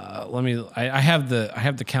 I have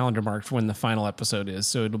the calendar marked for when the final episode is,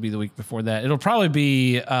 so it'll be the week before that. It'll probably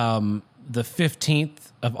be the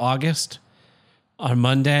 15th of August on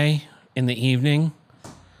Monday in the evening.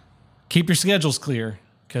 Keep your schedules clear,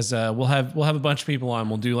 because we'll have a bunch of people on.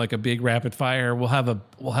 We'll do a big rapid fire. We'll have a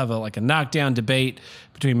knockdown debate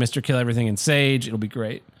between Mr. Kill Everything and Sage. It'll be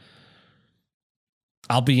great.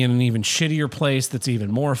 I'll be in an even shittier place that's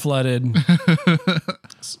even more flooded.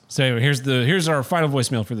 So anyway, here's our final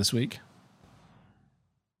voicemail for this week.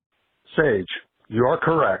 Sage, you are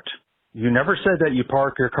correct. You never said that you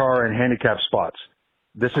park your car in handicapped spots.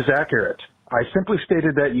 This is accurate. I simply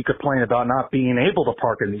stated that you complain about not being able to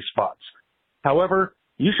park in these spots. However,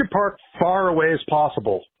 you should park far away as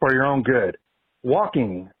possible for your own good.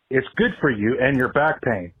 Walking is good for you and your back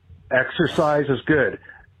pain. Exercise is good.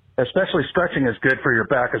 Especially stretching is good for your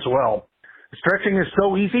back as well. Stretching is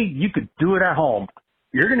so easy, you could do it at home.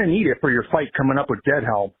 You're going to need it for your fight coming up with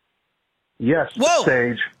Deadhelm. Yes, Whoa.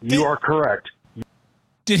 Sage, you are correct.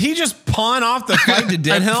 Did he just pawn off the fight to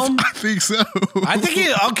Deadhelm? I think so. I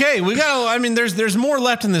think we got. I mean, there's more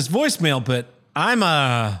left in this voicemail, but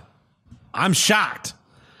I'm shocked.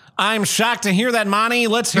 I'm shocked to hear that, Monty.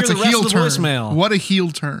 Let's hear That's the a rest heel of the turn. voicemail. What a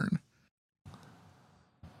heel turn.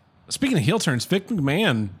 Speaking of heel turns, Vic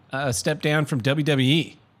McMahon stepped down from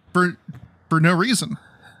WWE For no reason.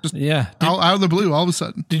 Just yeah, out of the blue, all of a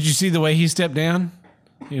sudden. Did you see the way he stepped down?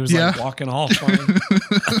 He was like walking all funny.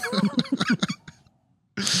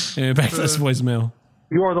 Anyway, back to this voicemail.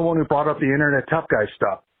 You are the one who brought up the internet tough guy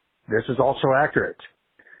stuff. This is also accurate.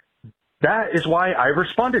 That is why I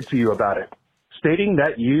responded to you about it, stating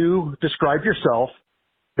that you described yourself,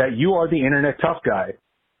 that you are the internet tough guy.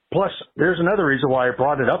 Plus, there's another reason why I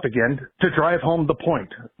brought it up again, to drive home the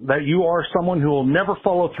point, that you are someone who will never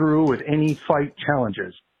follow through with any fight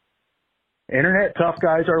challenges. Internet tough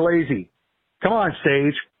guys are lazy. Come on,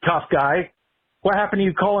 Sage, tough guy. What happened to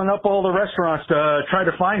you calling up all the restaurants to try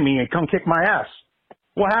to find me and come kick my ass?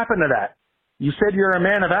 What happened to that? You said you're a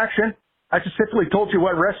man of action. I specifically told you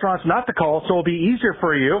what restaurants not to call, so it'll be easier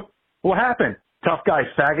for you. What happened, tough guy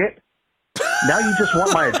faggot? Now you just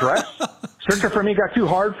want my address? Searching for me got too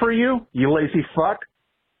hard for you, you lazy fuck?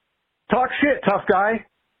 Talk shit, tough guy.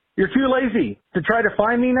 You're too lazy to try to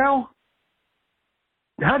find me now?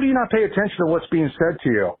 How do you not pay attention to what's being said to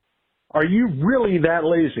you? Are you really that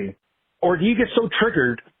lazy? Or do you get so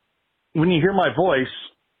triggered when you hear my voice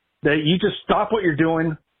that you just stop what you're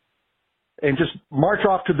doing and just march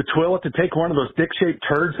off to the toilet to take one of those dick-shaped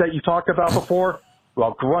turds that you talked about before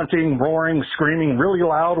while grunting, roaring, screaming really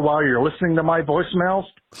loud while you're listening to my voicemails?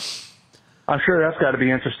 I'm sure that's got to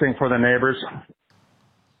be interesting for the neighbors.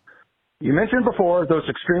 You mentioned before those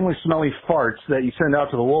extremely smelly farts that you send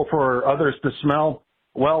out to the wolf for others to smell.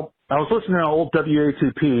 Well, I was listening to old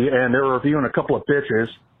WATP, and they were reviewing a couple of bitches.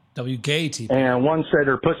 WGATP. And one said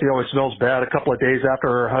her pussy always smells bad a couple of days after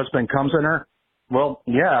her husband comes in her. Well,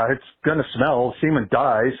 yeah, it's going to smell. Semen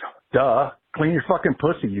dies. Duh. Clean your fucking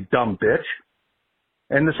pussy, you dumb bitch.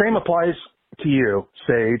 And the same applies to you,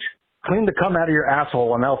 Sage. Clean the cum out of your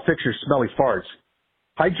asshole and that'll fix your smelly farts.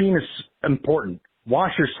 Hygiene is important.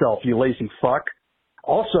 Wash yourself, you lazy fuck.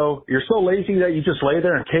 Also, you're so lazy that you just lay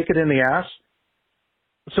there and take it in the ass.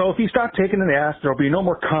 So if you stop taking it in the ass, there'll be no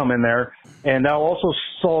more cum in there, and that'll also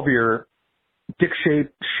solve your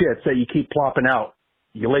dick-shaped shits that you keep plopping out.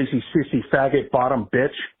 You lazy, sissy, faggot, bottom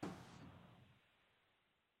bitch.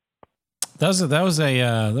 That was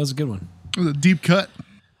a good one. It was a deep cut.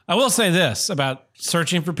 I will say this about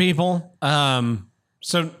searching for people.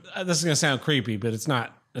 So this is going to sound creepy, but it's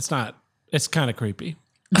not. It's kind of creepy.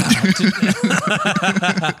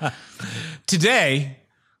 Today,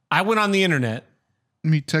 I went on the internet. Let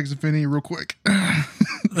me text Vinny real quick. I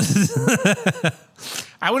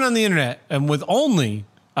went on the internet and with only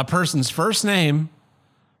a person's first name,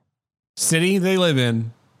 city they live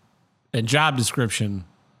in, and job description,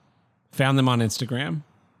 found them on Instagram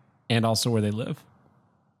and also where they live.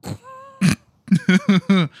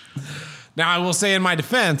 Now, I will say in my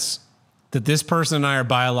defense that this person and I are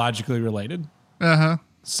biologically related. Uh-huh.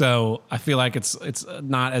 So I feel like it's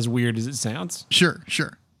not as weird as it sounds. Sure.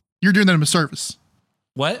 You're doing them a service.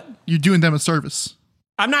 What? You're doing them a service.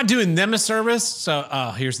 I'm not doing them a service.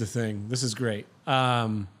 So, here's the thing. This is great.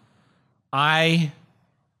 I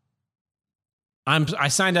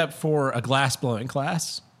signed up for a glass blowing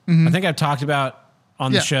class. Mm-hmm. I think I've talked about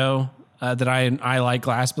on the show that I like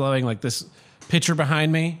glass blowing. Like this picture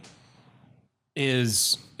behind me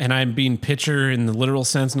is, and I'm being picture in the literal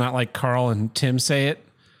sense, not like Carl and Tim say it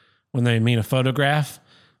when they mean a photograph.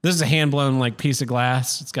 This is a hand blown like piece of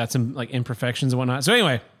glass. It's got some like imperfections and whatnot. So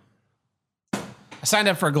anyway, I signed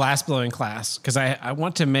up for a glass blowing class because I'm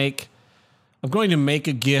going to make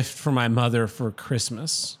a gift for my mother for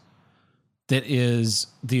Christmas that is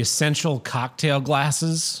the essential cocktail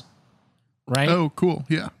glasses, right? Oh, cool.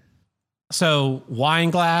 Yeah. So wine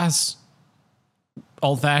glass,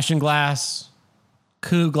 old fashioned glass,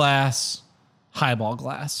 coup glass, highball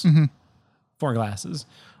glass, 4 glasses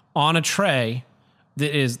on a tray.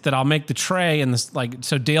 That I'll make the tray and this, like,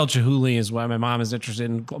 so Dale Chihuly is why my mom is interested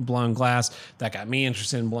in blown glass. That got me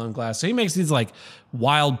interested in blown glass. So he makes these like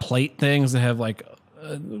wild plate things that have like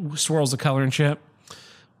swirls of color and shit.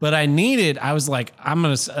 But I was like,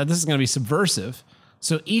 this is going to be subversive.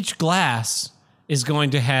 So each glass is going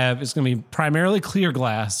to be primarily clear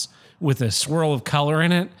glass with a swirl of color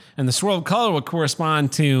in it. And the swirl of color will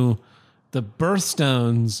correspond to the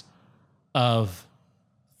birthstones of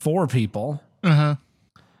 4 people. Uh-huh.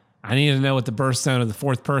 I needed to know what the birthstone of the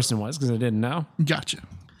 4th person was because I didn't know. Gotcha.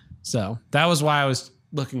 So that was why I was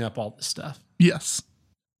looking up all this stuff. Yes.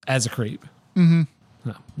 As a creep. Mm-hmm.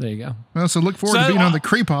 Oh, there you go. Well, so look forward to being on the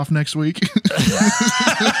creep off next week.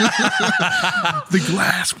 The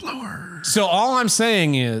glass blower. So all I'm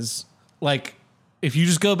saying is, like, if you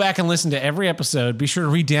just go back and listen to every episode, be sure to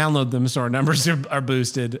re-download them so our numbers are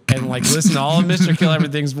boosted, and like listen to all of Mr. Kill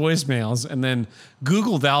Everything's voicemails, and then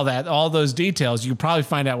Google all those details. You can probably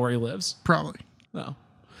find out where he lives. Probably. No,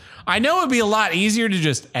 I know it'd be a lot easier to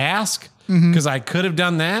just ask because I could have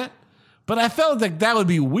done that, but I felt like that would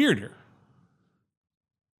be weirder.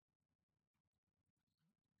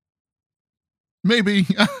 Maybe.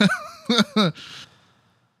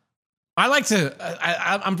 I like to,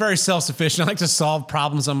 I'm very self-sufficient. I like to solve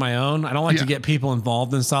problems on my own. I don't like to get people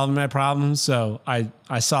involved in solving my problems. So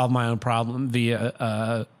I solve my own problem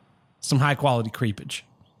via some high quality creepage.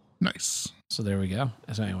 Nice. So there we go.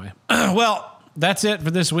 So anyway, well, that's it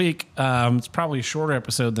for this week. It's probably a shorter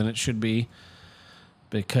episode than it should be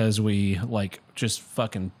because we like just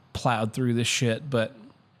fucking plowed through this shit. But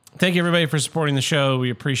thank you everybody for supporting the show. We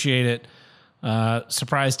appreciate it.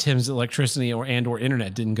 Surprised Tim's electricity or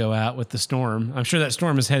internet didn't go out with the storm. I'm sure that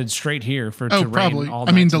storm is headed straight here to rain probably. all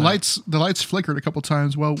I mean, night the lights flickered a couple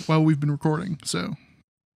times while we've been recording, so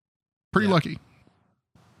pretty lucky.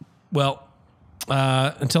 Well,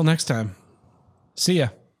 until next time. See ya.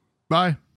 Bye.